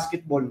school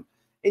basketball.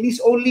 And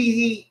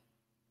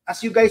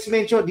as you guys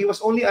mentioned, he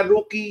was only a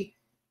rookie,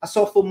 a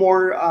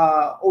sophomore,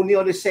 only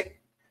on his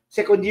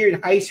second year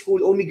in high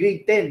school, only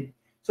grade 10.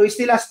 So he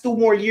still has 2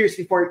 more years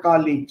before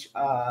college.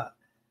 I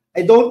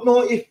don't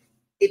know if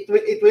it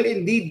will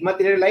indeed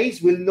materialize.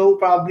 We'll know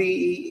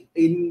probably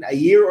in a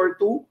year or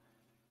 2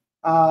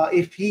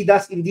 if he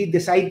does indeed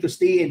decide to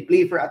stay and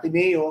play for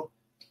Ateneo.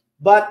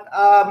 But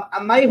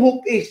my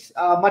hope is,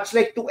 much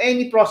like to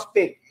any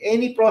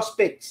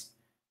prospects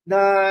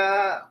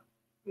na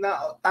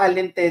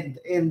talented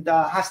and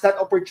has that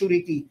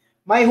opportunity,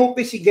 my hope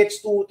is he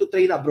gets to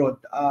train abroad.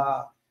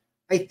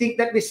 I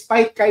think that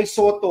despite Kai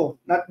Soto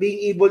not being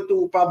able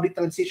to probably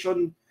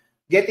transition,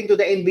 getting to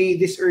the NBA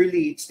this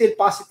early, it's still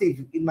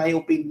positive in my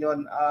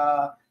opinion.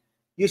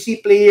 You see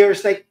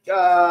players like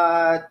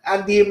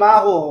Andy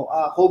Maho,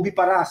 Kobe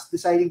Paras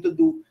deciding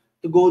to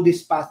go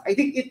this path. I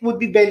think it would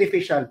be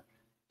beneficial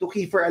to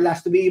Kiefer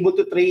Alas to be able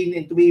to train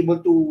and to be able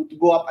to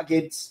go up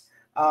against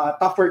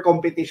tougher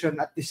competition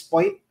at this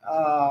point.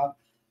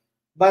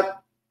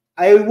 But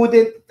I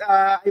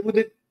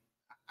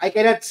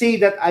cannot say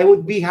that I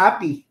would be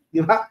happy,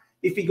 di ba?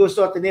 If he goes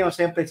to Ateneo,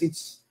 siyempre,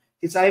 since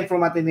I'm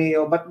from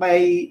Ateneo. But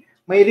my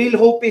real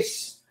hope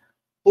is,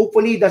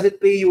 hopefully he doesn't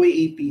play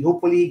UAAP.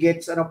 Hopefully he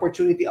gets an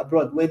opportunity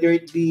abroad, whether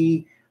it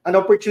be an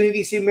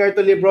opportunity similar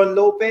to LeBron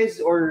Lopez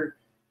or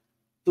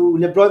to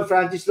LeBron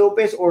Francis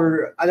Lopez,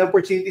 or an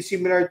opportunity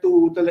similar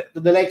to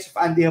the likes of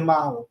Andy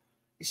Hamajo.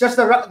 It's just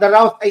the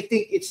route. I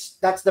think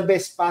that's the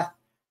best path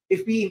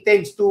if he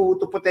intends to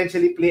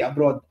potentially play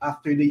abroad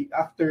after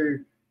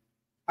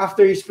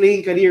his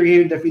playing career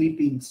here in the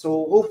Philippines.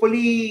 So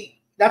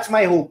hopefully that's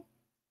my hope.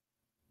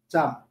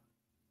 Sam,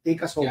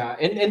 take us home. Yeah,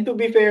 and to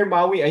be fair,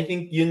 Maui, I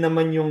think yun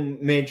naman yung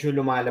medyo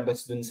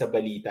lumalabas dun sa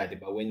balita, di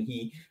ba? When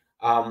he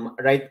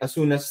right as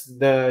soon as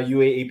the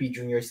UAAP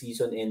junior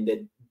season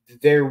ended,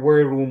 there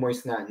were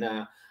rumors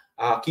na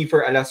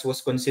Kiefer Alas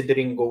was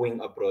considering going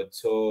abroad.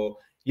 So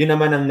yun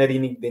naman ang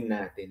narinig din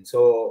natin.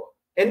 So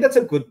And that's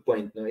a good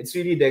point. No, it's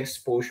really the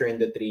exposure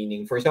and the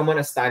training for someone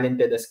as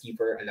talented as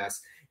Kiefer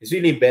Alas. It's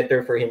really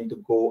better for him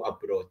to go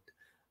abroad.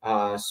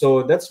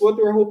 So that's what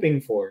we're hoping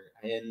for,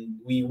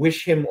 and we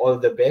wish him all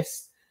the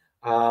best.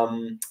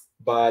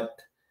 But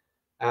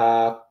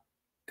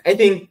I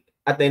think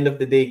at the end of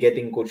the day,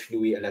 getting Coach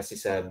Louis Alas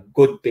is a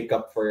good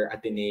pickup for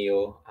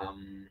Ateneo.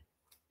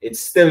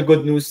 It's still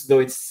good news, though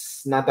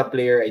it's not a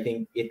player. I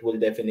think it will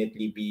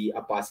definitely be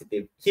a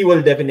positive. He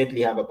will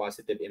definitely have a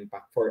positive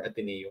impact for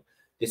Ateneo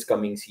this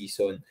coming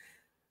season.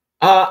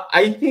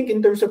 I think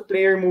in terms of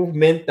player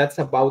movement, that's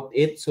about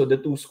it. So the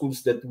two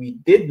schools that we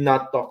did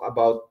not talk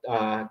about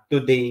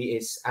today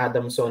is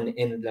Adamson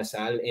and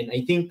LaSalle. And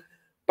I think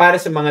para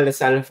sa mga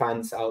LaSalle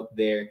fans out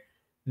there,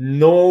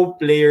 no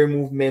player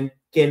movement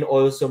can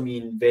also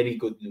mean very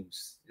good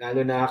news.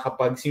 Lalo na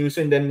kapag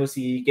sinusundan mo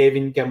si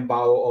Kevin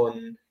Cambao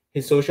on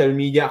his social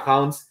media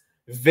accounts,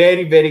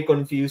 very, very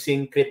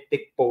confusing,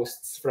 cryptic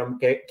posts from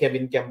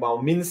Kevin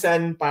Cambao.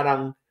 Minsan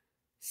parang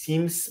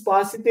seems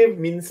positive,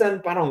 minsan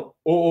parang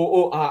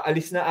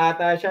alis na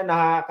ata siya,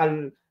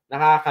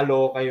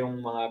 nakakaloka yung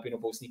mga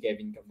pinopost ni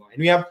Kevin Cambao. And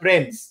we have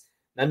friends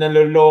na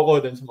naloloko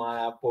dun sa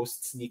mga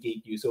posts ni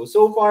KQ.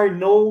 So far,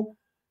 no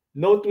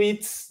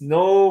tweets,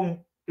 no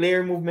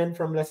player movement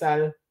from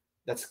LaSalle.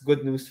 That's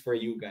good news for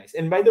you guys.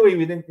 And by the way,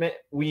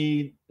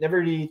 we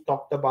never really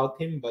talked about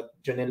him, but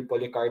Jonel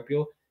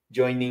Policarpio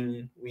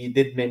joining, we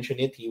did mention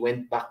it. He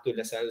went back to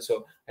LaSalle.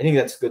 So I think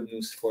that's good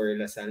news for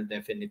LaSalle,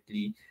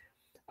 definitely.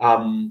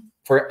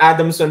 For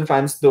Adamson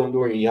fans, don't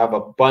worry. You have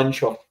a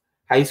bunch of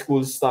high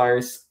school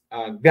stars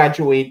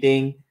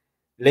graduating.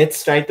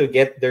 Let's try to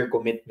get their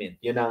commitment.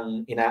 Yun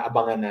ang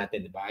inaabangan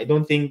natin, diba? I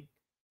don't think,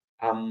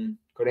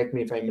 correct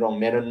me if I'm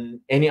wrong, meron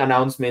any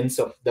announcements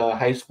of the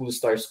high school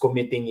stars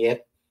committing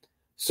yet.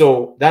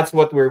 So that's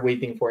what we're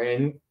waiting for.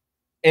 And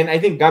I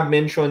think Gab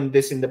mentioned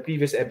this in the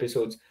previous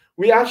episodes.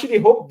 We actually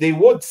hope they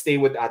would stay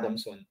with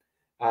Adamson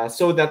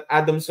so that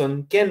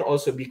Adamson can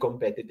also be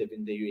competitive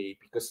in the UAAP,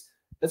 because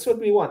that's what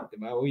we want.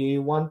 Diba? We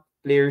want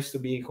players to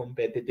be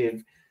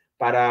competitive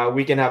para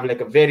we can have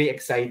like a very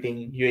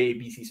exciting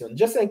UAAP season.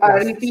 Just like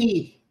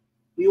parity.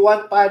 We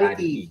want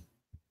parity.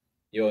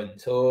 Yun.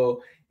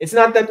 So it's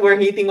not that we're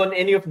hating on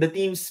any of the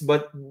teams,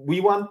 but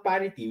we want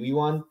parity. We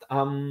want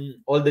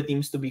all the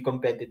teams to be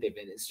competitive,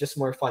 and it's just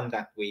more fun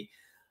that way.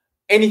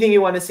 Anything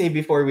you want to say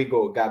before we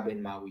go, Gab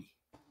and Maui?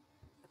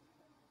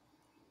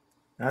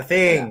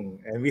 Nothing.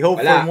 Wala. And we hope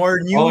for more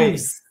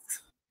news. Okay.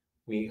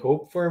 We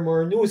hope for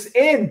more news.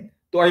 And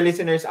to our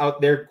listeners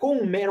out there,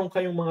 kung meron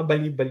kayong mga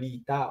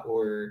bali-balita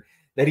or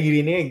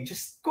naririnig,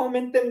 just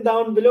comment them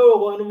down below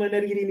kung ano man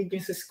naririnig nyo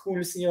sa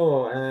schools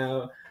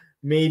nyo.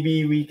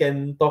 Maybe we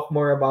can talk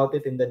more about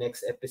it in the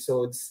next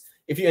episodes.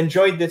 If you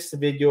enjoyed this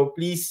video,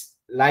 please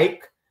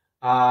like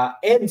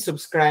and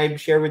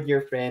subscribe, share with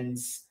your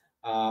friends.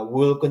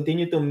 We'll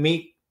continue to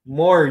make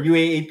more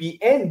UAAP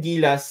and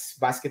Gilas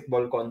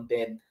basketball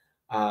content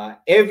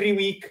every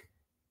week.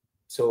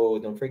 So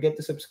don't forget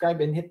to subscribe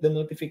and hit the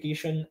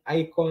notification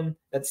icon.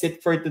 That's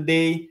it for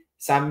today.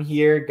 Sam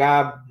here,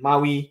 Gab,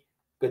 Maui.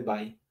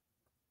 Goodbye.